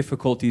new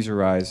difficulties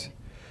arise.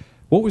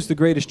 What was the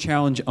greatest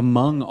challenge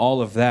among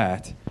all of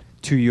that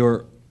to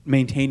your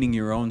maintaining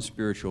your own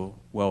spiritual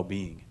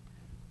well-being?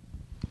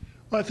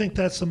 Well, I think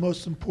that's the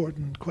most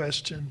important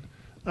question.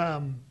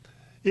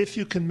 If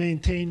you can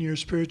maintain your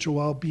spiritual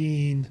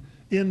well-being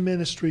in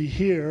ministry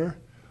here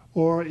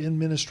or in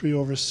ministry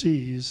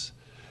overseas,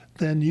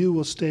 then you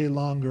will stay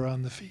longer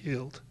on the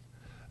field.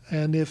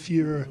 And if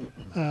your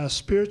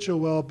spiritual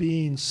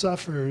well-being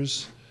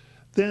suffers,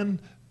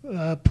 then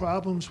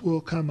problems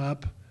will come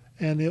up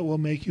and it will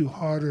make you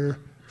harder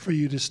for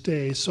you to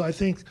stay. So I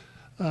think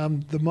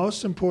the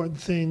most important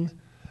thing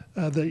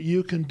that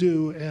you can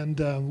do,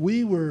 and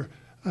we were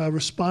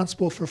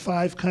responsible for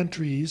 5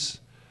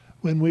 countries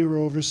when we were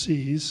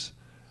overseas,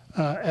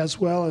 as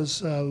well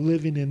as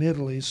living in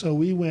Italy. So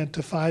we went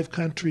to 5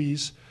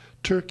 countries: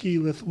 Turkey,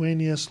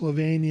 Lithuania,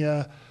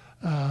 Slovenia,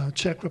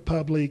 Czech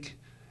Republic,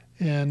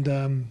 and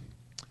I'm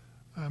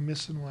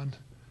missing one.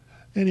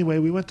 Anyway,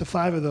 we went to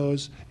 5 of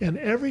those, and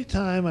every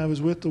time I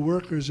was with the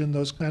workers in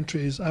those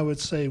countries, I would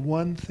say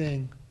one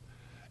thing: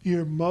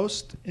 your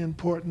most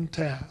important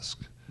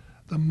task,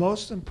 the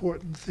most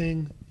important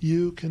thing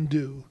you can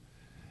do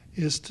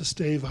is to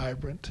stay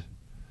vibrant.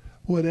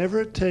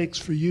 Whatever it takes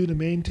for you to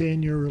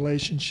maintain your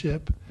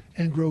relationship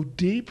and grow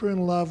deeper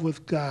in love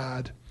with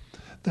God,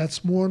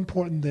 that's more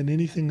important than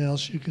anything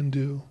else you can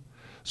do.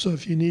 So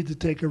if you need to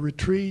take a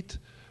retreat,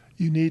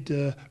 you need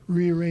to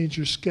rearrange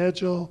your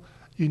schedule,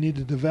 you need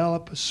to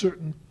develop a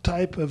certain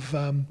type of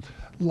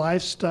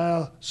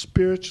lifestyle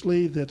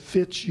spiritually that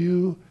fits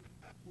you,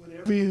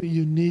 whatever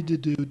you need to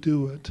do,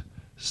 do it.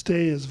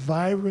 Stay as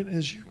vibrant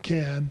as you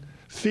can.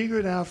 Figure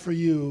it out for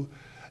you.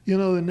 You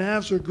know, the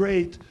Navs are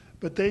great,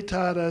 but they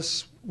taught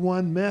us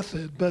one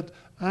method. But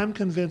I'm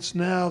convinced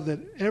now that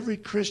every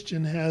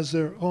Christian has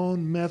their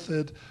own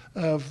method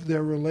of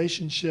their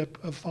relationship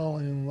of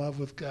falling in love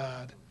with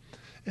God.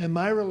 And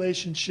my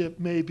relationship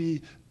may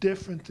be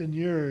different than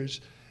yours.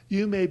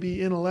 You may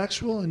be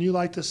intellectual and you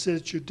like to sit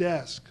at your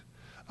desk.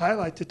 I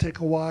like to take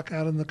a walk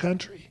out in the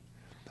country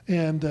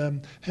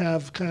and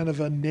have kind of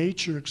a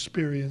nature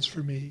experience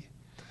for me.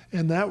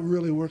 And that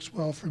really works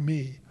well for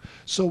me.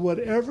 So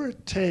whatever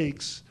it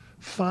takes,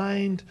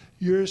 find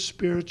your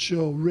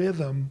spiritual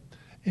rhythm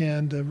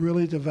and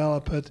really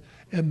develop it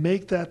and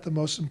make that the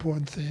most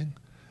important thing,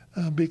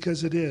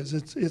 because it is.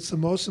 It's the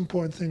most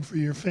important thing for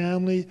your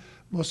family,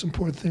 most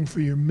important thing for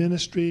your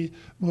ministry,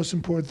 most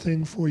important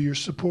thing for your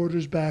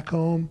supporters back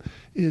home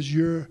is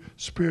your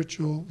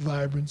spiritual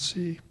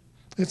vibrancy.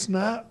 It's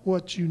not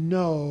what you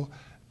know,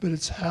 but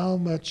it's how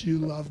much you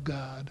love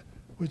God,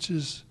 which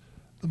is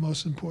the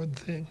most important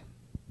thing.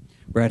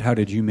 Brad, how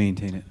did you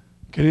maintain it?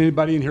 Can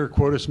anybody in here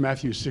quote us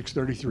Matthew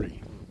 6:33?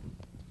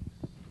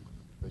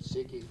 But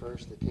seek ye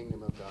first the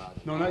kingdom of God.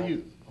 No, not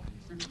you.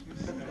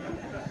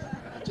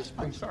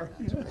 I'm sorry.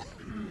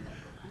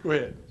 Go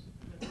ahead.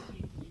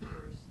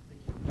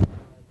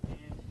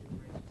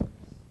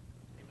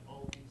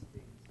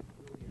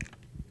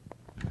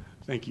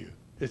 Thank you.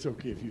 It's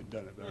okay if you've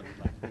done it, but I would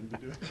like them to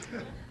do it.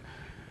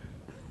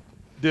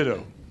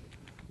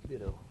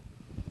 Ditto.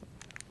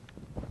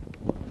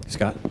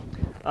 Scott?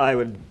 I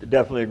would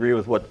definitely agree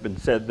with what's been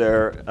said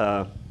there.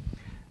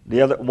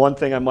 The other one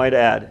thing I might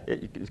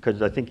add,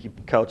 because I think you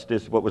couched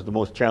this, what was the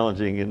most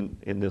challenging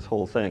in this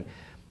whole thing.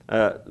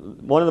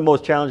 One of the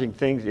most challenging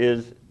things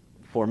is,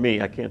 for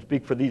me, I can't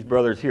speak for these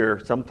brothers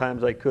here.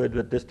 Sometimes I could,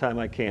 but this time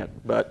I can't.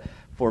 But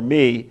for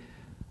me,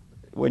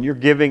 when you're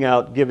giving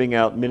out,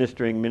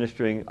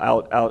 ministering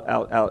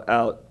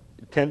out,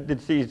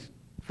 tendencies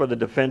for the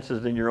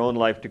defenses in your own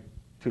life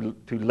to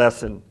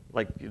lessen,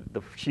 like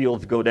the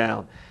shields go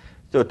down.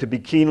 So to be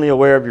keenly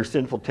aware of your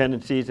sinful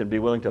tendencies and be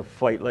willing to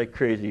fight like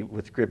crazy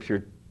with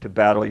Scripture to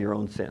battle your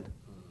own sin.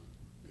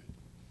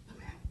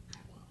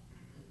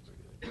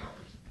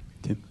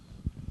 Tim?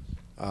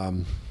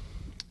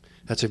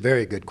 That's a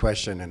very good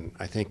question, and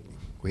I think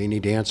we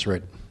need to answer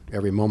it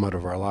every moment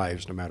of our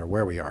lives, no matter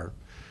where we are.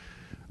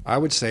 I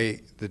would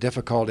say the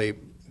difficulty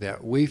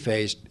that we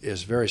faced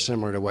is very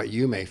similar to what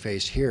you may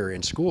face here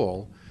in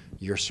school.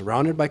 You're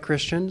surrounded by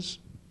Christians.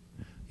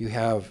 You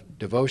have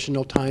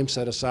devotional time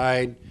set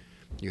aside.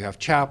 You have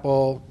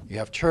chapel. You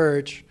have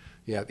church.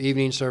 You have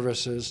evening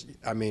services.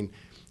 I mean,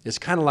 it's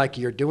kind of like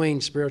you're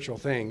doing spiritual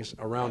things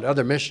around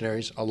other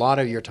missionaries a lot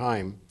of your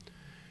time.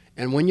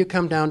 And when you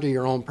come down to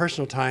your own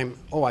personal time,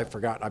 oh, I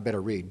forgot, I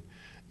better read.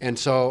 And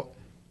so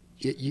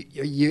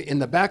you in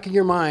the back of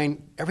your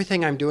mind,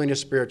 everything I'm doing is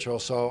spiritual,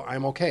 so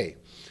I'm okay.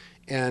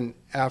 And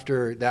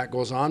after that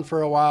goes on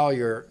for a while,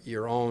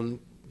 your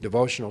own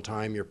devotional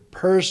time, your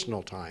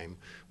personal time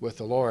with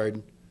the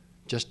Lord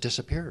just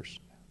disappears.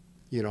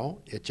 You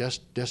know, it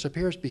just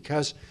disappears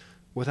because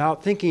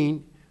without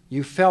thinking,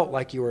 you felt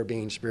like you were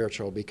being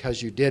spiritual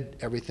because you did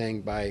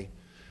everything by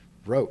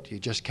rote. You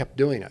just kept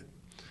doing it.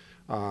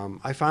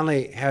 I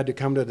finally had to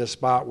come to the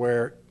spot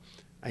where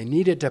I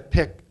needed to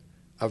pick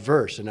a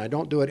verse, and I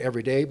don't do it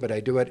every day, but I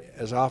do it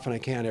as often as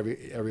I can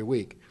every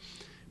week.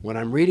 When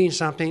I'm reading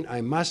something,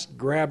 I must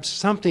grab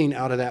something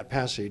out of that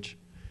passage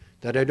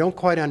that I don't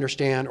quite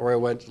understand, or it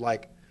went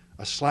like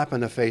a slap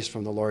in the face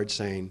from the Lord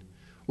saying,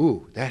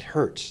 ooh, that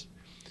hurts.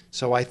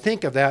 So I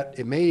think of that,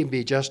 it may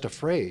be just a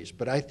phrase,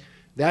 but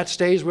that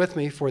stays with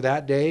me for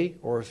that day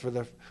or for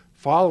the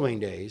following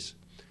days,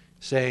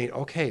 saying,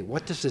 okay,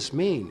 what does this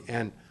mean?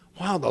 And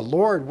wow, the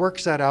Lord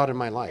works that out in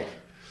my life.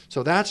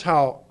 So that's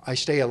how I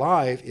stay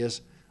alive,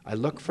 is I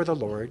look for the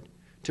Lord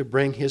to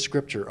bring his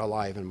scripture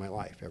alive in my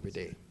life every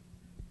day.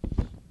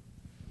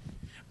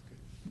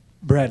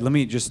 Brad, let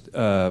me just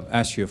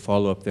ask you a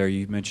follow-up there.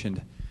 You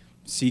mentioned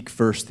seek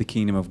first the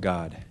kingdom of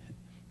God.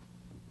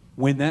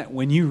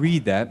 When you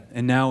read that,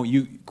 and now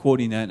you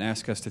quoting that and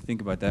ask us to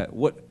think about that,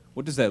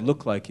 what does that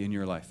look like in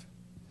your life?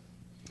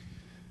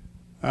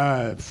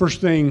 First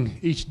thing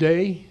each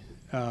day,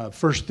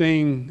 first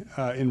thing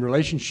in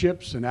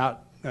relationships and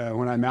out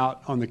when I'm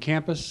out on the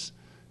campus.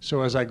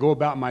 So as I go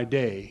about my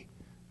day,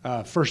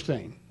 first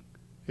thing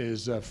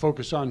is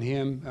focus on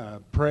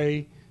him,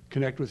 pray,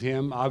 connect with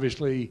him.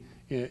 Obviously,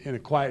 in a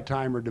quiet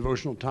time or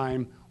devotional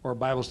time or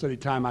Bible study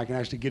time, I can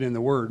actually get in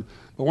the Word.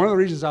 But one of the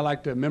reasons I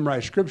like to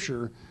memorize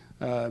Scripture,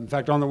 in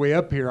fact, on the way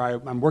up here,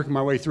 I'm working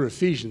my way through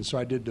Ephesians, so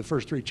I did the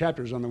first 3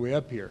 chapters on the way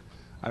up here.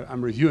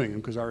 I'm reviewing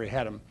them because I already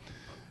had them.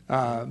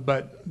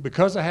 But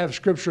because I have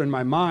Scripture in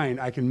my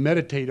mind, I can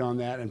meditate on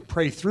that and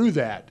pray through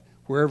that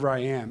wherever I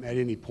am at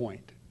any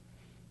point.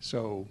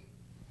 So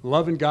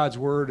loving God's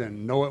Word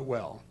and know it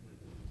well.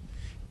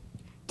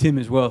 Tim,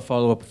 as well,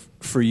 follow-up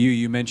for you.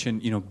 You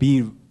mentioned,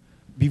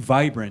 be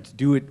vibrant.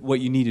 Do what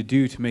you need to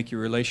do to make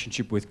your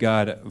relationship with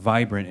God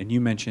vibrant. And you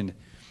mentioned,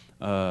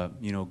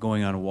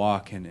 going on a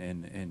walk.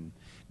 And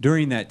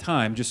during that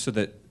time, just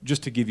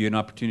to give you an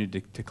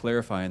opportunity to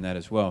clarify on that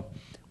as well,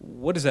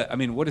 what does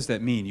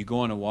that mean? You go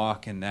on a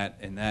walk, and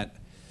that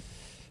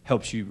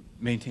helps you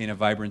maintain a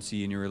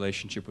vibrancy in your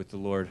relationship with the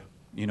Lord.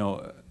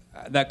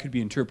 That could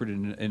be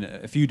interpreted in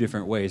a few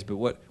different ways. But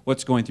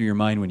what's going through your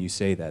mind when you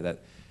say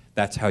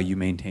that's how you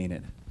maintain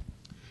it?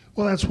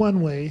 Well, that's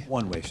one way.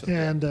 One way. So.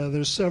 And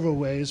there's several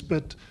ways.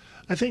 But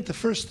I think the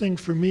first thing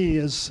for me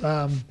is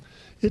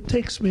it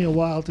takes me a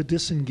while to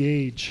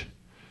disengage.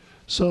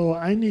 So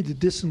I need to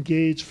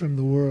disengage from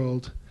the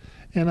world.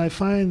 And I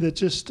find that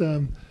just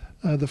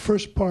the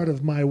first part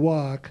of my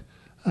walk,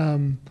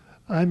 I'm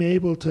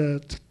able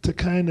to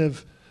kind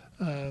of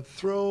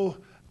throw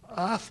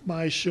off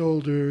my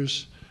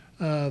shoulders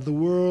the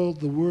world,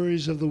 the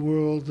worries of the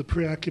world, the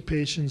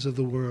preoccupations of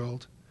the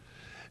world.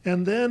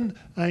 And then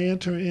I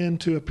enter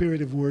into a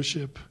period of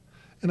worship.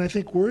 And I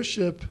think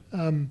worship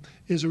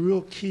is a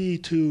real key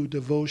to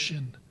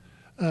devotion.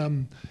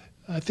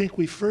 I think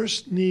we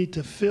first need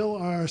to fill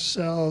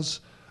ourselves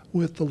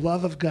with the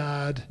love of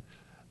God,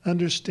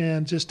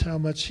 understand just how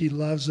much he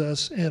loves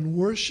us, and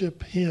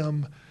worship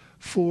him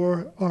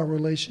for our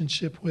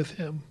relationship with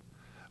him.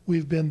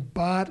 We've been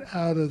bought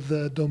out of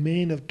the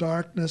domain of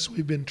darkness.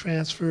 We've been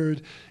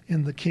transferred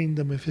in the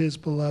kingdom of his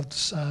beloved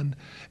Son.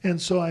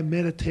 And so I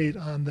meditate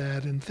on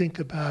that and think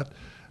about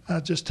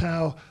just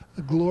how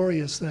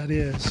glorious that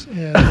is.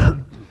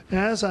 And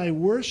as I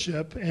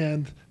worship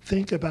and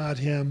think about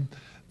him,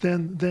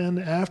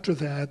 then after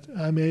that,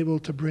 I'm able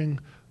to bring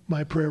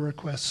my prayer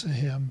requests to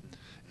him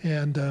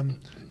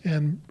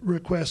and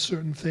request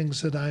certain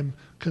things that I'm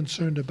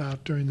concerned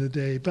about during the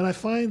day. But I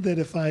find that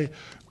if I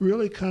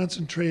really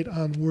concentrate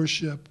on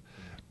worship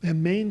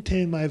and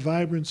maintain my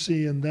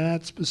vibrancy in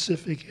that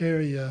specific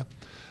area,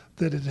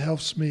 that it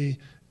helps me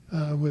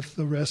with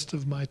the rest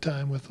of my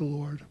time with the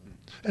Lord.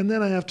 And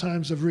then I have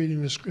times of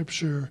reading the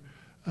Scripture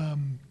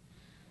on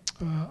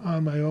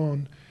my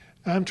own.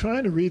 I'm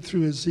trying to read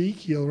through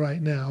Ezekiel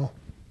right now.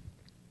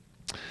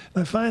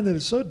 And I find that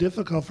it's so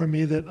difficult for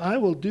me that I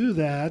will do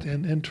that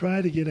and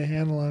try to get a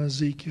handle on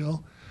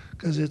Ezekiel,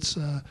 because it's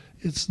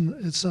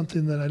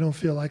something that I don't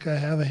feel like I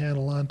have a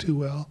handle on too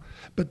well.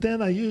 But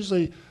then I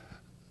usually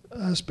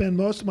spend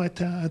most of my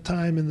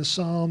time in the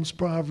Psalms,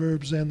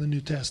 Proverbs, and the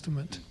New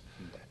Testament,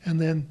 and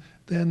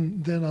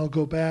then I'll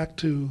go back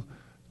to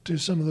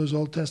some of those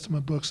Old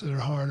Testament books that are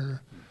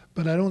harder.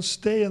 But I don't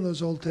stay in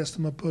those Old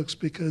Testament books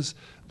because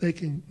they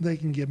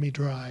can get me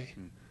dry.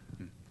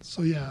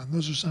 So yeah,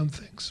 those are some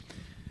things.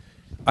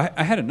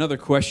 I had another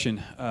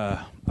question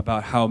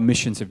about how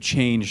missions have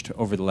changed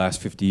over the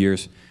last 50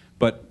 years.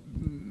 But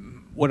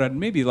what I'd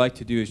maybe like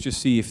to do is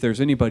just see if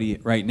there's anybody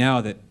right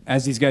now that,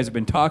 as these guys have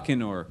been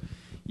talking, or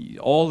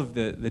all of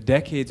the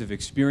decades of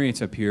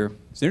experience up here,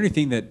 is there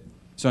anything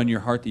that's on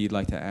your heart that you'd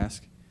like to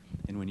ask?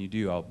 And when you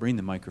do, I'll bring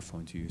the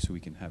microphone to you so we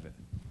can have it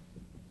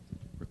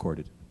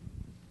recorded.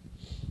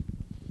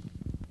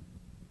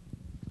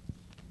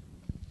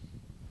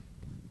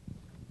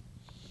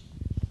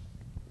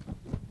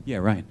 Yeah,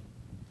 Ryan.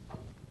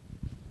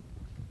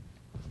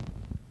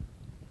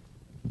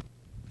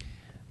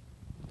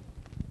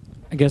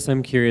 I guess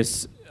I'm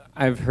curious.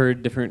 I've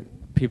heard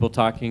different people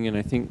talking, and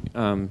I think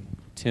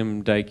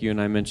Tim Dyke, you and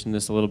I mentioned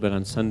this a little bit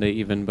on Sunday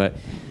even, but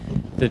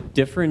the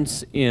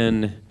difference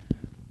in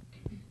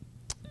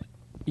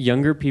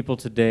younger people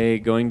today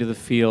going to the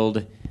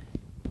field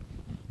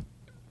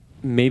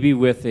maybe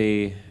with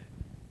a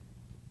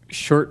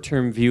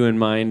short-term view in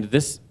mind.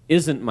 This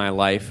isn't my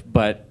life,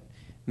 but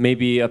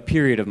maybe a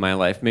period of my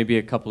life, maybe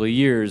a couple of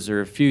years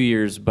or a few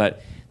years,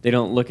 but they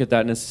don't look at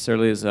that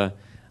necessarily as a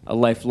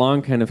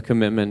lifelong kind of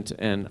commitment.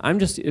 And I'm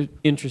just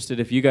interested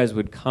if you guys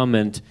would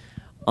comment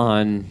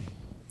on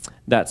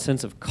that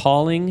sense of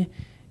calling.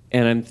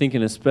 And I'm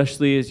thinking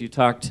especially as you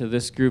talk to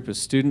this group of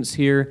students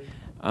here,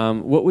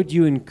 what would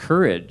you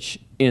encourage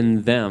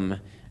in them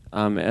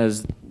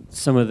as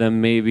some of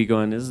them may be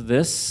going, is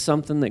this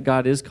something that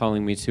God is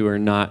calling me to or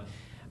not?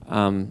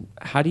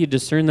 How do you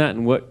discern that,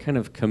 and what kind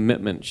of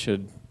commitment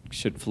should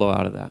flow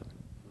out of that?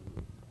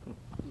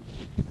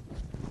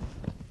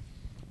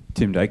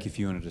 Tim Dyke, if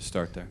you wanted to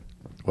start there.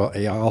 Well,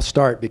 yeah, I'll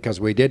start because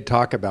we did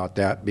talk about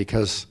that,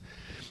 because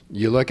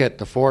you look at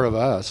the four of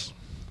us,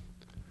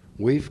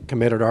 we've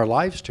committed our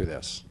lives to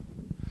this.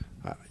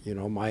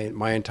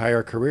 My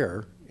entire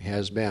career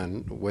has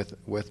been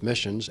with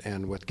missions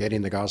and with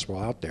getting the gospel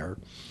out there.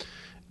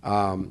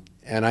 And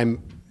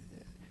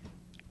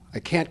I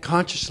can't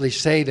consciously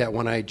say that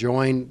when I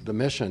joined the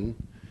mission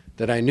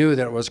that I knew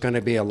that it was going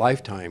to be a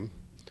lifetime.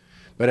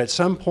 But at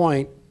some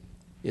point,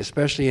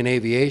 especially in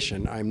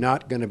aviation, I'm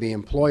not going to be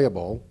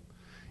employable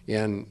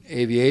in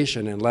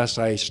aviation unless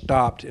I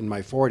stopped in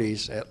my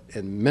 40s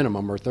at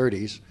minimum or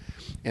 30s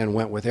and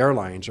went with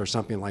airlines or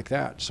something like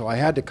that. So I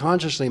had to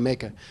consciously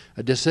make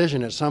a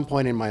decision at some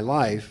point in my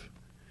life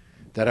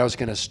that I was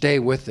going to stay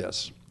with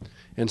this.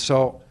 And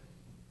so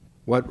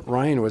what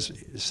Ryan was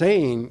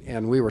saying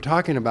and we were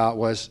talking about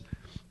was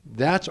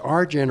that's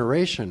our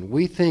generation.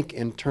 We think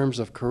in terms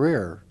of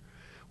career,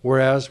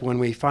 whereas when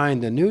we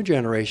find the new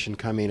generation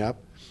coming up,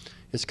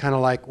 it's kind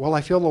of like, well, I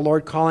feel the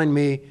Lord calling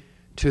me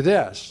to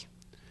this.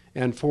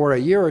 And for a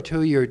year or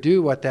two, you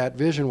do what that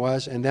vision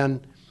was, and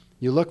then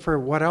you look for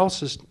what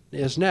else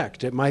is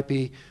next. It might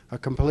be a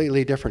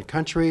completely different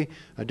country,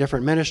 a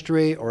different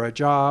ministry, or a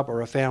job,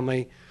 or a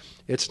family.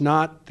 It's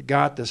not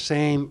got the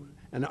same,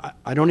 and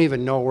I don't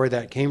even know where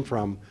that came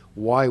from,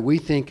 why we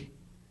think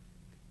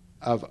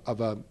of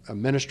a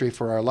ministry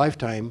for our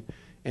lifetime,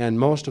 and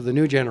most of the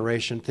new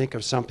generation think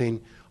of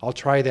something, I'll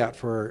try that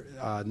for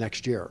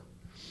next year.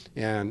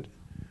 And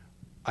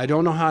I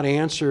don't know how to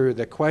answer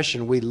the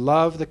question. We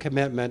love the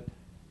commitment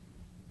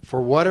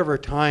for whatever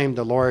time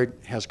the Lord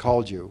has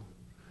called you.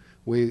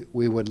 We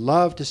would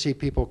love to see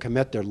people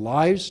commit their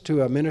lives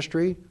to a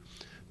ministry,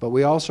 but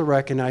we also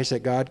recognize that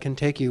God can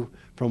take you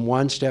from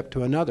one step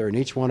to another, and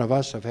each one of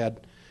us have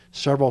had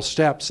several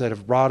steps that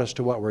have brought us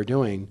to what we're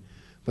doing.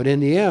 But in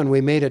the end,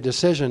 we made a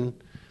decision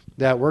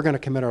that we're going to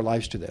commit our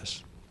lives to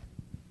this.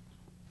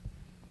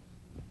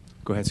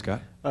 Go ahead,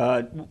 Scott.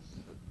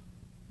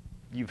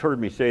 You've heard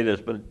me say this,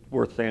 but it's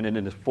worth saying it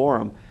in this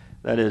forum.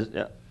 That is,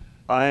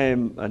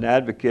 I'm an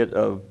advocate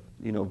of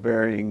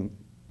varying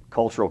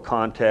cultural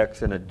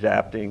contexts and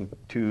adapting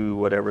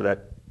to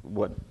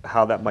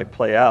how that might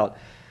play out.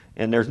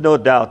 And there's no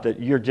doubt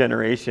that your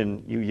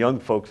generation, you young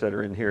folks that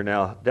are in here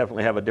now,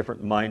 definitely have a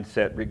different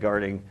mindset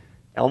regarding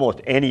almost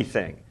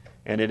anything.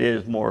 And it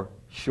is more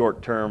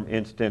short-term,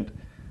 instant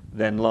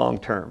than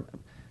long-term.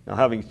 Now,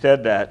 having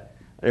said that,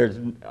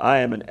 I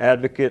am an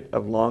advocate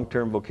of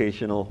long-term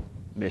vocational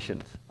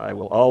missions. I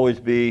will always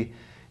be,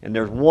 and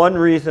there's one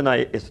reason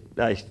I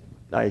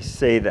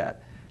say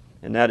that,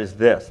 and that is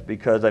this,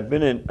 because I've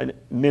been in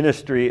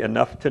ministry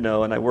enough to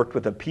know, and I worked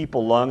with the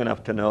people long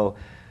enough to know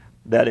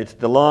that it's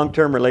the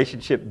long-term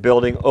relationship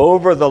building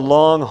over the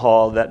long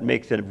haul that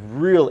makes a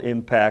real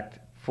impact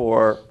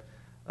for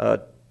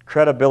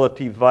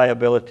credibility,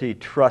 viability,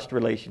 trust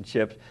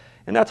relationships,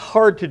 and that's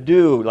hard to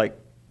do like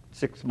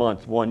 6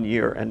 months, 1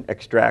 year, and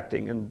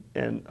extracting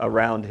and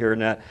around here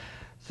and that.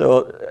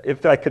 So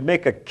if I could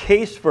make a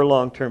case for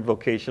long-term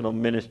vocational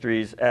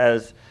ministries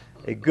as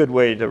a good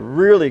way to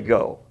really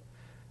go,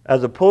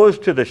 as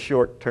opposed to the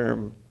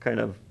short-term kind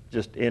of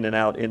just in and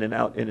out, in and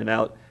out, in and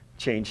out,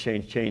 change,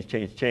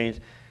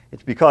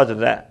 it's because of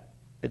that.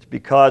 It's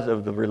because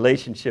of the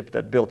relationship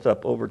that builds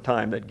up over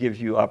time that gives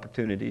you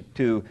opportunity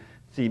to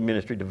see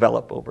ministry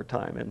develop over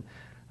time. And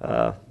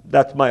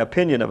that's my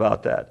opinion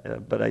about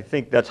that. But I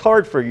think that's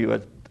hard for you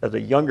as a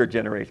younger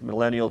generation,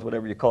 millennials,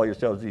 whatever you call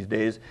yourselves these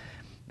days,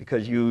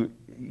 because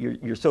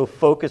you're so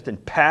focused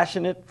and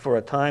passionate for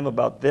a time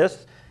about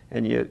this,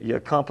 and you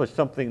accomplish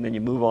something, then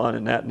you move on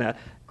and that.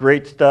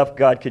 Great stuff.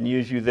 God can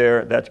use you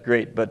there. That's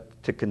great.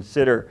 But to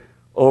consider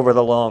over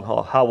the long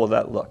haul? How will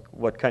that look?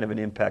 What kind of an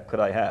impact could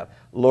I have?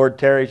 Lord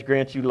tarries,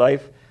 grants you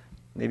life.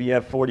 Maybe you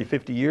have 40,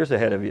 50 years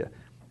ahead of you.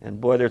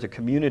 And boy, there's a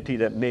community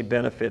that may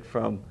benefit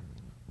from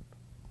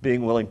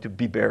being willing to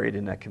be buried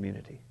in that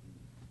community.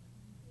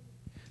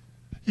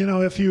 You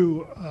know, if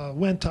you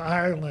went to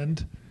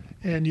Ireland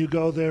and you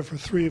go there for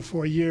 3 or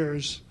 4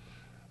 years,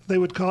 they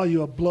would call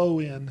you a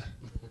blow-in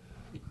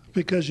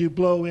because you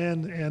blow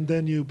in and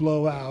then you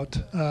blow out.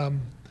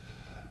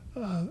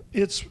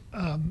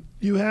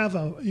 You have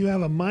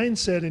a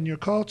mindset in your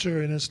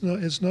culture, and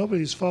it's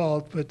nobody's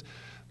fault, but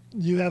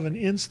you have an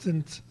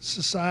instant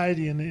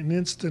society and an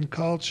instant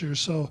culture.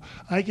 So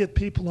I get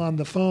people on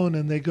the phone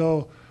and they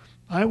go,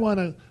 I want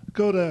to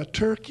go to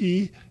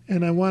Turkey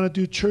and I want to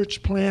do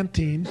church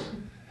planting.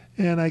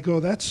 And I go,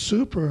 that's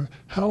super.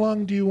 How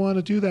long do you want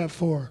to do that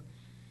for?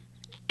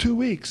 2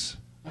 weeks.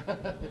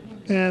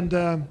 And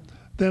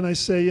then I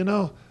say, you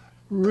know,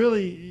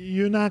 really,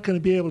 you're not going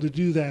to be able to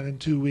do that in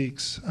 2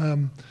 weeks.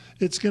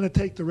 It's going to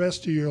take the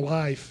rest of your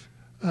life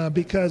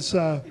because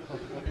to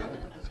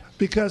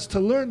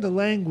learn the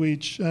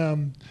language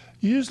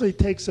usually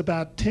takes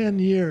about 10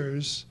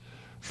 years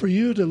for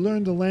you to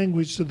learn the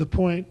language to the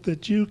point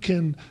that you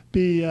can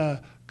be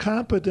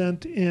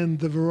competent in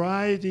the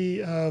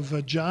variety of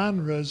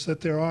genres that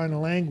there are in a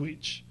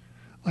language.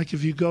 Like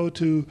if you go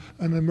to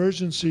an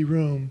emergency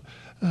room,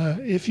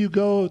 if you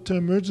go to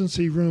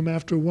emergency room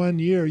after 1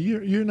 year,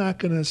 you're not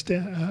going to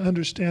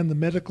understand the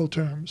medical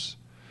terms.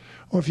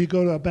 Or if you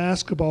go to a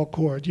basketball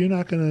court, you're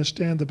not going to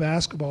understand the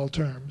basketball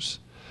terms.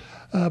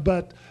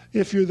 But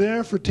if you're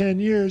there for 10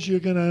 years, you're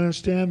going to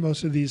understand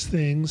most of these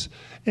things.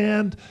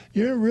 And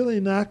you're really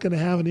not going to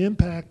have an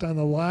impact on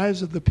the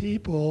lives of the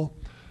people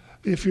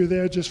if you're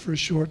there just for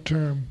short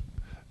term.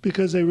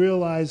 Because they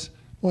realize,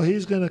 well,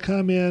 he's going to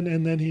come in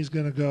and then he's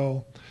going to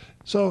go.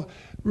 So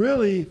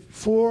really,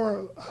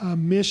 for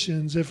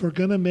missions, if we're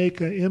going to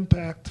make an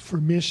impact for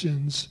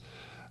missions,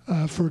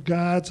 for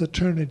God's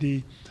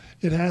eternity,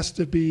 it has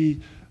to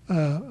be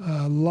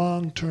a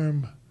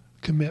long-term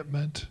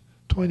commitment,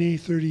 20,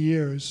 30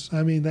 years.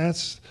 I mean,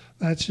 that's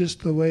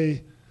just the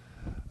way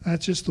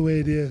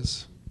it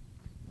is.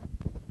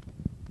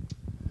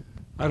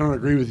 I don't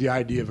agree with the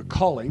idea of a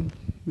calling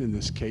in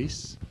this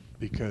case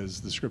because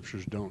the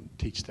scriptures don't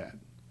teach that.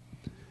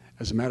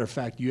 As a matter of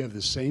fact, you have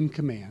the same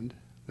command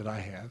that I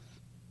have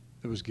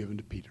that was given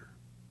to Peter.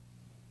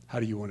 How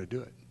do you want to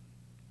do it?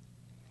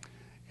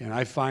 And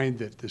I find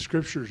that the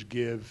scriptures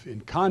give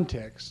in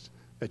context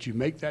that you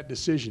make that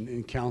decision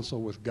in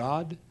counsel with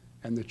God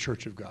and the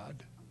church of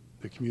God,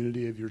 the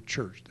community of your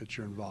church that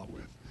you're involved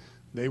with.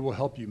 They will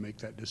help you make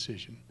that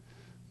decision.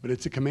 But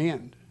it's a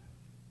command.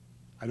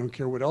 I don't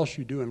care what else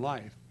you do in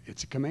life.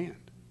 It's a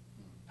command.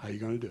 How are you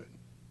going to do it?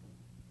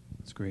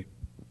 That's great.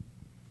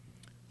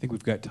 I think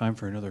we've got time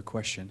for another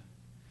question.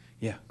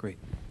 Yeah, great.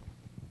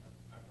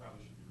 I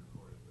probably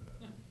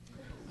should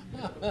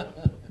be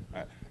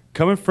recorded.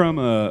 Coming from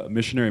a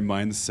missionary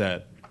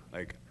mindset,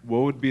 like,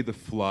 what would be the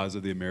flaws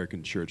of the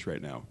American church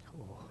right now?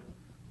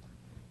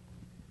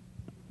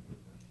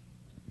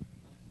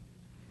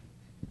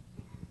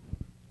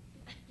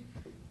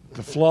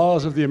 The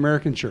flaws of the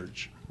American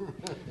church.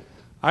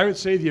 I would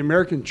say the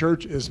American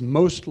church is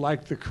most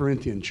like the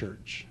Corinthian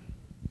church.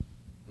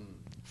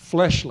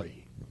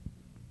 Fleshly,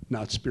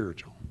 not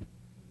spiritual.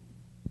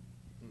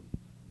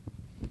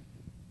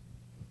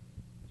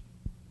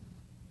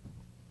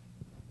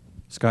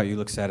 Scott, you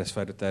look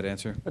satisfied with that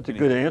answer? That's a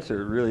good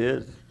answer. It really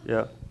is.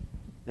 Yeah.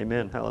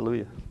 Amen.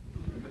 Hallelujah.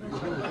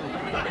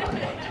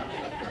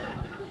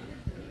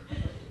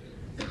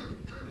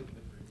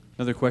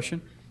 Another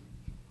question?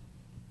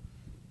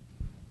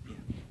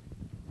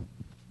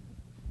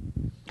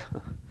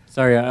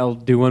 Sorry, I'll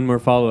do one more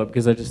follow-up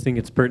because I just think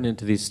it's pertinent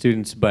to these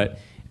students. But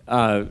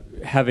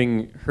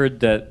having heard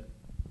that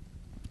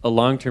a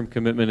long-term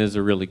commitment is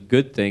a really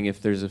good thing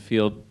if there's a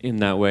field in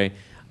that way,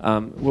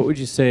 what would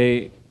you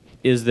say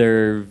is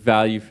there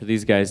value for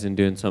these guys in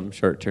doing something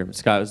short-term?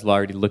 Scott was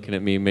already looking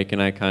at me,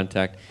 making eye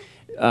contact.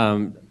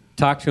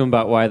 Talk to them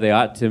about why they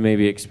ought to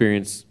maybe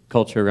experience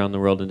culture around the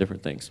world and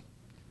different things.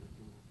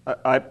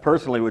 I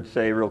personally would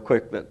say real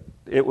quick that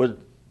it was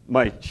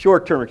my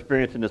short-term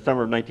experience in the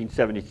summer of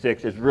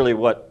 1976 is really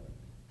what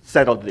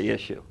settled the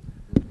issue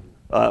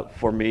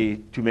for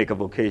me to make a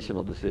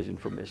vocational decision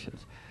for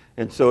missions.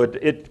 And so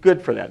it's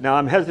good for that. Now,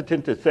 I'm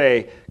hesitant to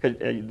say, because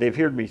they've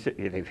heard me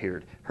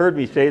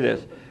say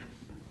this,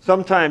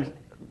 sometimes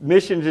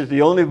missions is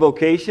the only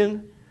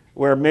vocation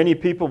where many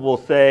people will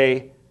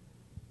say,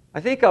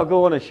 I think I'll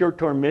go on a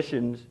short-term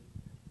missions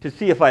to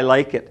see if I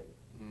like it.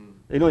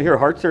 You don't hear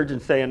heart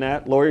surgeons saying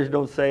that. Lawyers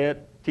don't say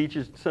it.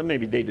 Teachers, some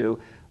maybe they do.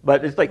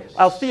 But it's like,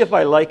 I'll see if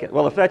I like it.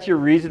 Well, if that's your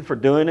reason for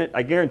doing it,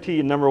 I guarantee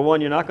you, number one,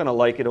 you're not going to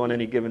like it on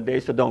any given day,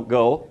 so don't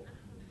go.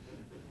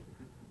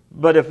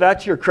 But if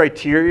that's your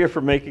criteria for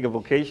making a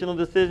vocational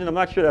decision, I'm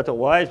not sure that's a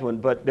wise one,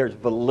 but there's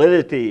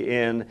validity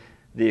in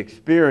the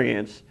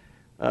experience,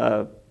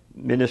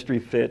 ministry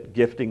fit,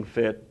 gifting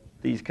fit,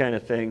 these kind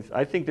of things.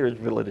 I think there's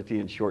validity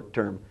in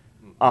short-term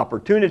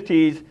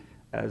opportunities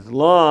as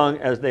long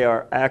as they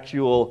are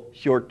actual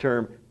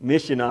short-term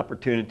mission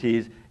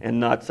opportunities and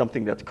not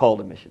something that's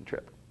called a mission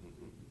trip.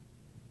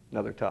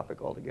 Another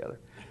topic altogether.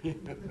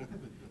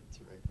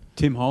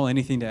 Tim Hall,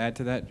 anything to add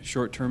to that?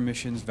 Short-term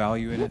missions,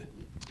 value in it?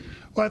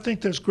 Well, I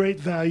think there's great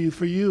value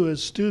for you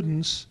as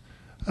students.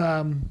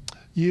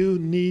 You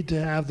need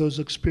to have those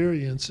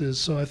experiences,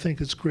 so I think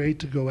it's great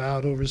to go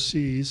out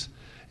overseas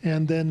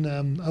and then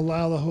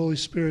allow the Holy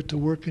Spirit to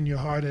work in your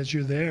heart as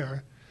you're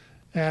there.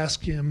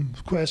 Ask Him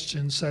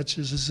questions such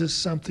as, is this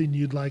something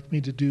you'd like me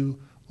to do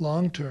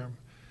long term?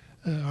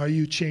 Are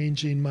you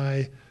changing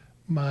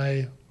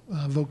my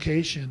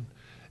vocation?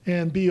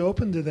 And be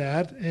open to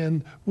that.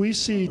 And we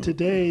see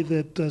today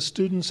that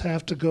students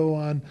have to go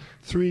on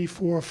 3,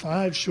 4,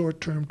 5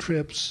 short-term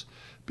trips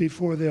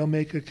before they'll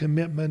make a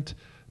commitment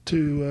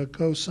to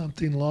go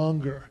something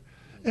longer.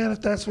 And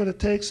if that's what it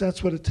takes,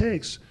 that's what it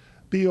takes.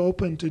 Be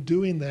open to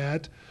doing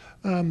that.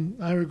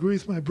 I agree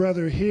with my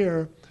brother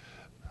here.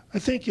 I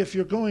think if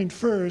you're going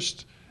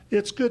first,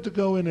 it's good to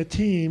go in a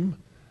team.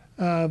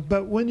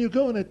 But when you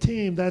go in a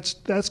team,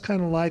 that's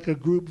kind of like a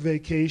group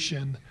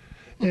vacation.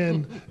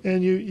 And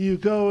you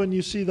go and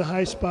you see the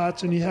high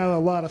spots and you have a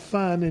lot of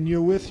fun and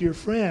you're with your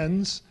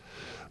friends,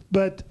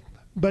 but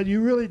you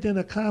really didn't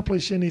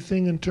accomplish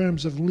anything in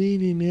terms of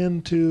leaning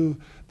into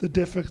the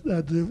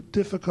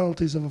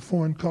difficulties of a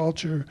foreign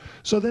culture.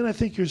 So then I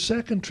think your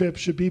second trip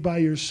should be by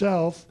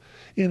yourself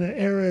in an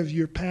area of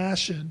your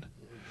passion.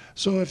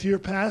 So if you're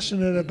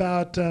passionate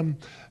about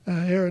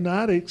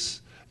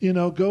aeronautics,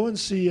 go and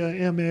see a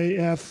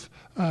MAF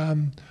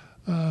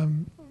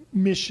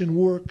mission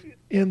work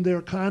in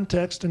their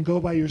context and go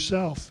by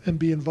yourself and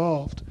be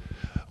involved.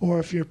 Or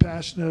if you're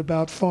passionate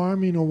about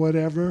farming or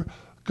whatever,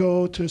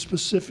 go to a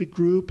specific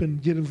group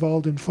and get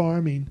involved in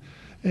farming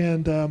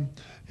and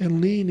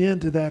lean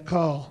into that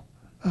call.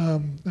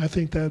 I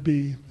think that would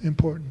be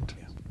important.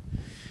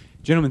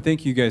 Gentlemen,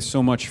 thank you guys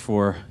so much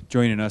for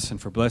joining us and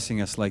for blessing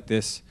us like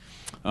this.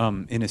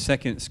 In a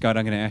second, Scott,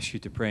 I'm going to ask you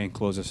to pray and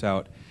close us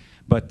out.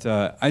 But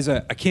as I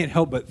can't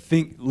help but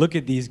look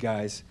at these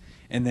guys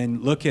and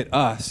then look at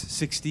us,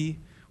 60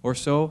 or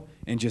so,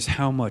 and just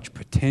how much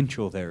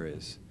potential there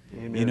is.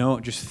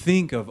 Amen. Just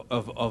think of,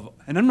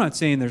 and I'm not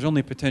saying there's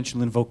only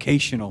potential in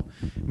vocational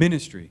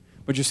ministry,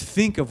 but just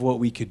think of what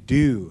we could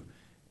do.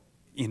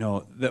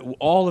 That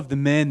all of the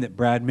men that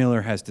Brad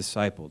Miller has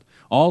discipled,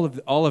 all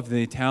of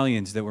the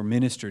Italians that were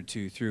ministered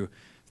to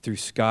through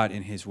Scott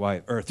and his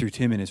wife, or through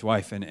Tim and his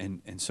wife,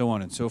 and so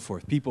on and so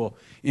forth. People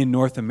in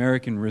North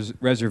American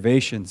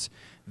reservations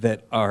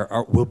that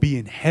will be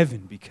in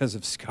heaven because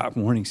of Scott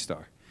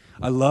Morningstar.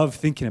 I love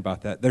thinking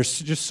about that.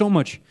 There's just so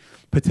much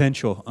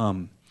potential.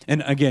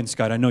 And again,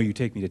 Scott, I know you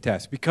take me to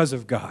task because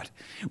of God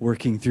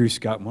working through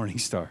Scott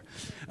Morningstar.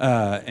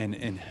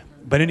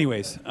 But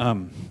anyways,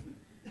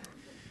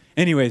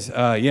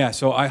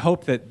 so I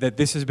hope that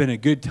this has been a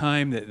good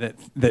time,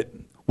 that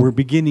we're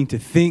beginning to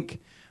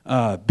think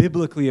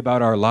biblically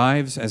about our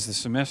lives as the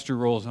semester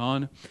rolls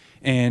on.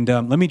 And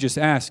let me just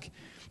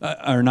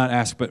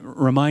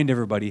remind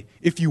everybody,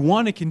 if you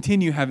want to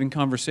continue having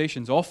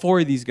conversations, all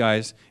 4 of these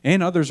guys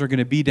and others are going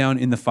to be down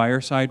in the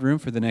fireside room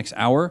for the next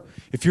hour.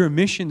 If you're a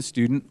mission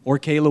student or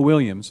Kayla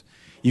Williams,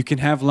 you can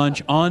have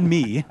lunch on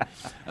me,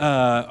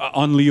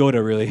 on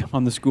Leota really,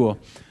 on the school.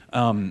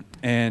 And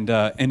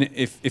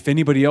if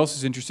anybody else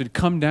is interested,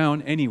 come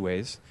down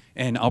anyways.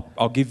 And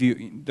I'll give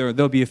you,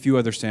 there'll be a few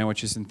other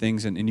sandwiches and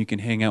things, and you can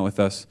hang out with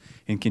us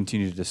and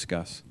continue to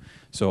discuss.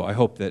 So I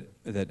hope that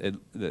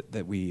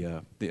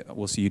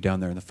we'll see you down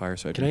there in the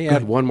fireside. Can I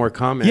add one more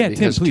comment? Yeah,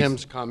 because Tim, please.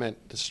 Tim's comment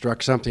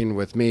struck something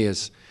with me.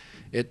 Is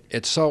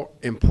it's so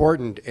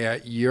important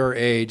at your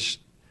age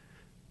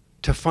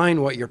to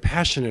find what you're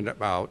passionate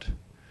about,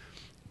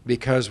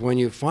 because when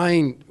you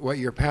find what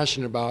you're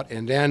passionate about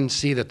and then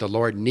see that the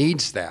Lord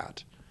needs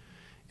that,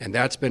 and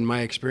that's been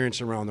my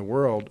experience around the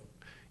world,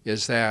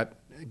 is that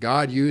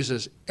God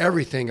uses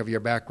everything of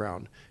your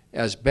background,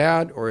 as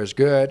bad or as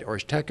good or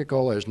as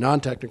technical or as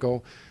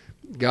non-technical.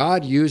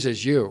 God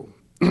uses you.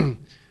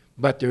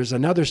 But there's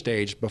another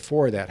stage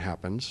before that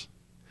happens,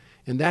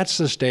 and that's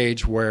the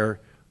stage where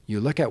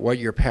you look at what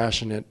you're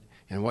passionate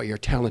and what you're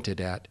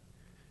talented at,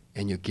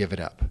 and you give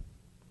it up.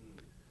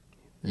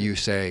 You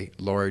say,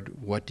 Lord,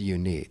 what do you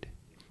need?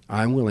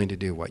 I'm willing to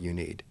do what you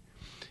need.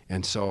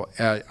 And so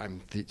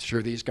I'm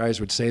sure these guys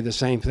would say the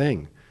same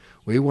thing.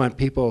 We want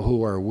people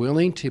who are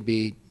willing to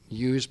be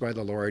used by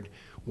the Lord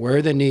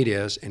where the need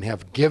is and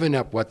have given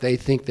up what they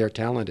think their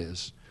talent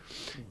is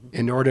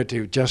in order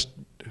to just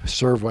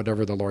serve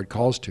whatever the Lord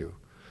calls to.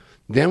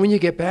 Then when you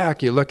get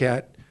back, you look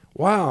at,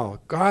 wow,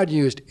 God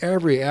used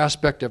every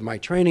aspect of my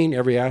training,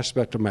 every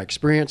aspect of my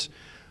experience.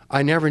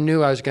 I never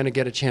knew I was going to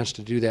get a chance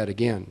to do that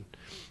again.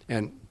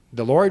 And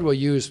the Lord will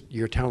use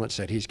your talents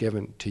that He's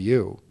given to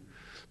you,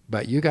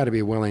 but you got to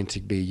be willing to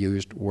be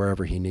used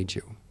wherever He needs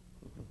you.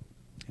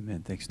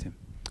 Amen. Thanks, Tim.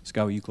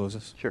 Scott, will you close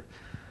us? Sure.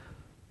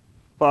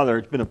 Father,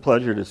 it's been a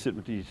pleasure to sit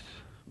with these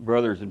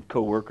brothers and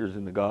co-workers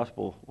in the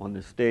gospel on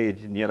this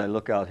stage, and yet I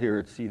look out here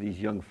and see these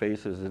young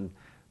faces and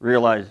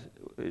realize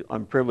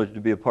I'm privileged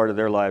to be a part of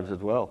their lives as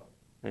well.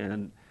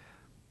 and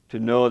to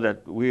know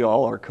that we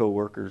all are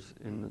co-workers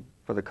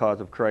for the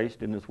cause of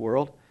Christ in this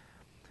world.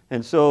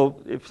 And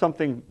so if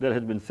something that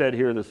has been said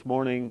here this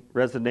morning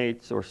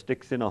resonates or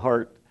sticks in a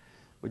heart,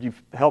 would you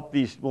help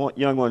these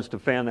young ones to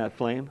fan that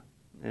flame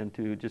and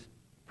to just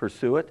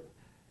pursue it,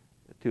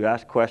 to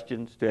ask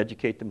questions, to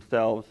educate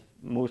themselves,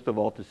 most of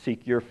all to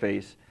seek your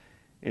face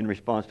in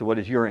response to what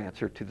is your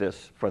answer to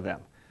this for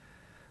them.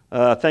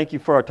 Thank you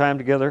for our time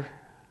together.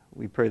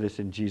 We pray this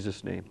in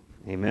Jesus' name.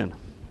 Amen.